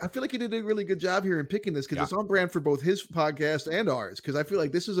God. I feel like you did a really good job here in picking this because it's on brand for both his podcast and ours. Because I feel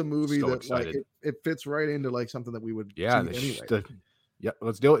like this is a movie that like it fits right into like something that we would see anyway.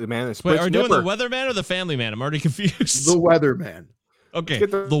 Let's do it, man. Wait, are we doing the Weatherman or the Family Man? I'm already confused. The Weatherman. Okay.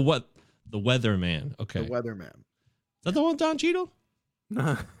 The Weatherman. Okay. The Weatherman. Is that the one with Don Cheadle?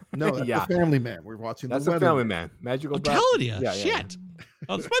 No, that's the Family Man. We're watching that's the Family Man. Magical. I'm telling you. Shit.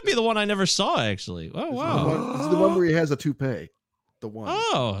 Oh, this might be the one I never saw, actually. Oh, wow. This is the one where he has a toupee. The one.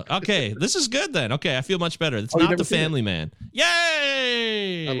 Oh, okay. This is good then. Okay, I feel much better. It's not the Family Man.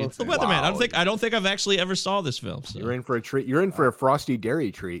 Yay! It's the Weatherman. I don't think I've actually ever saw this film. So. You're in for a treat. You're in for a Frosty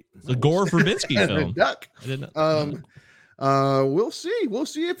Dairy treat. The Gore Verbinski film. Duck. I didn't know. We'll see. We'll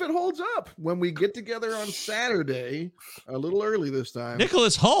see if it holds up when we get together on Saturday, a little early this time.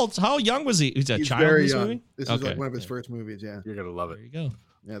 Nicholas Hoult, how young was he? He's a child very in this young. movie? This is like one of his first movies. Yeah, you're gonna love it. There you go.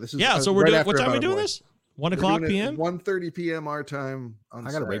 Yeah, this is. Yeah, so we're doing. What time are we doing this? 1 o'clock p.m. 1:30 p.m. our time. On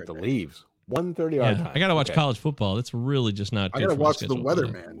I gotta Saturday. wake the leaves. 1:30 our time. I gotta watch college football. It's really just not. I good gotta for watch The schedule,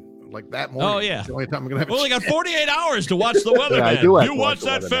 Weatherman like that morning. Oh yeah. It's the only time I'm gonna have. We only got 48 hours to watch The Weatherman. You watch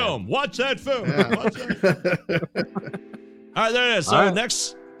that film. Watch that film. All right, there it is. So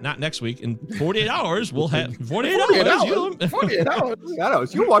not next week, in 48 hours, we'll have 48 hours. 48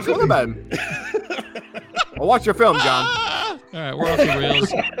 hours. You watch Weatherman. I'll watch your film, John. All right, we're off the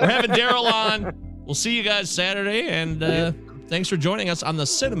rails. We're having Daryl on. We'll see you guys Saturday, and thanks for joining us on the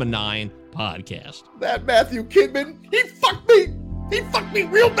Cinema 9 podcast. That Matthew Kidman, he fucked me. He fucked me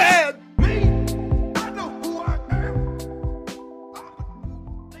real bad.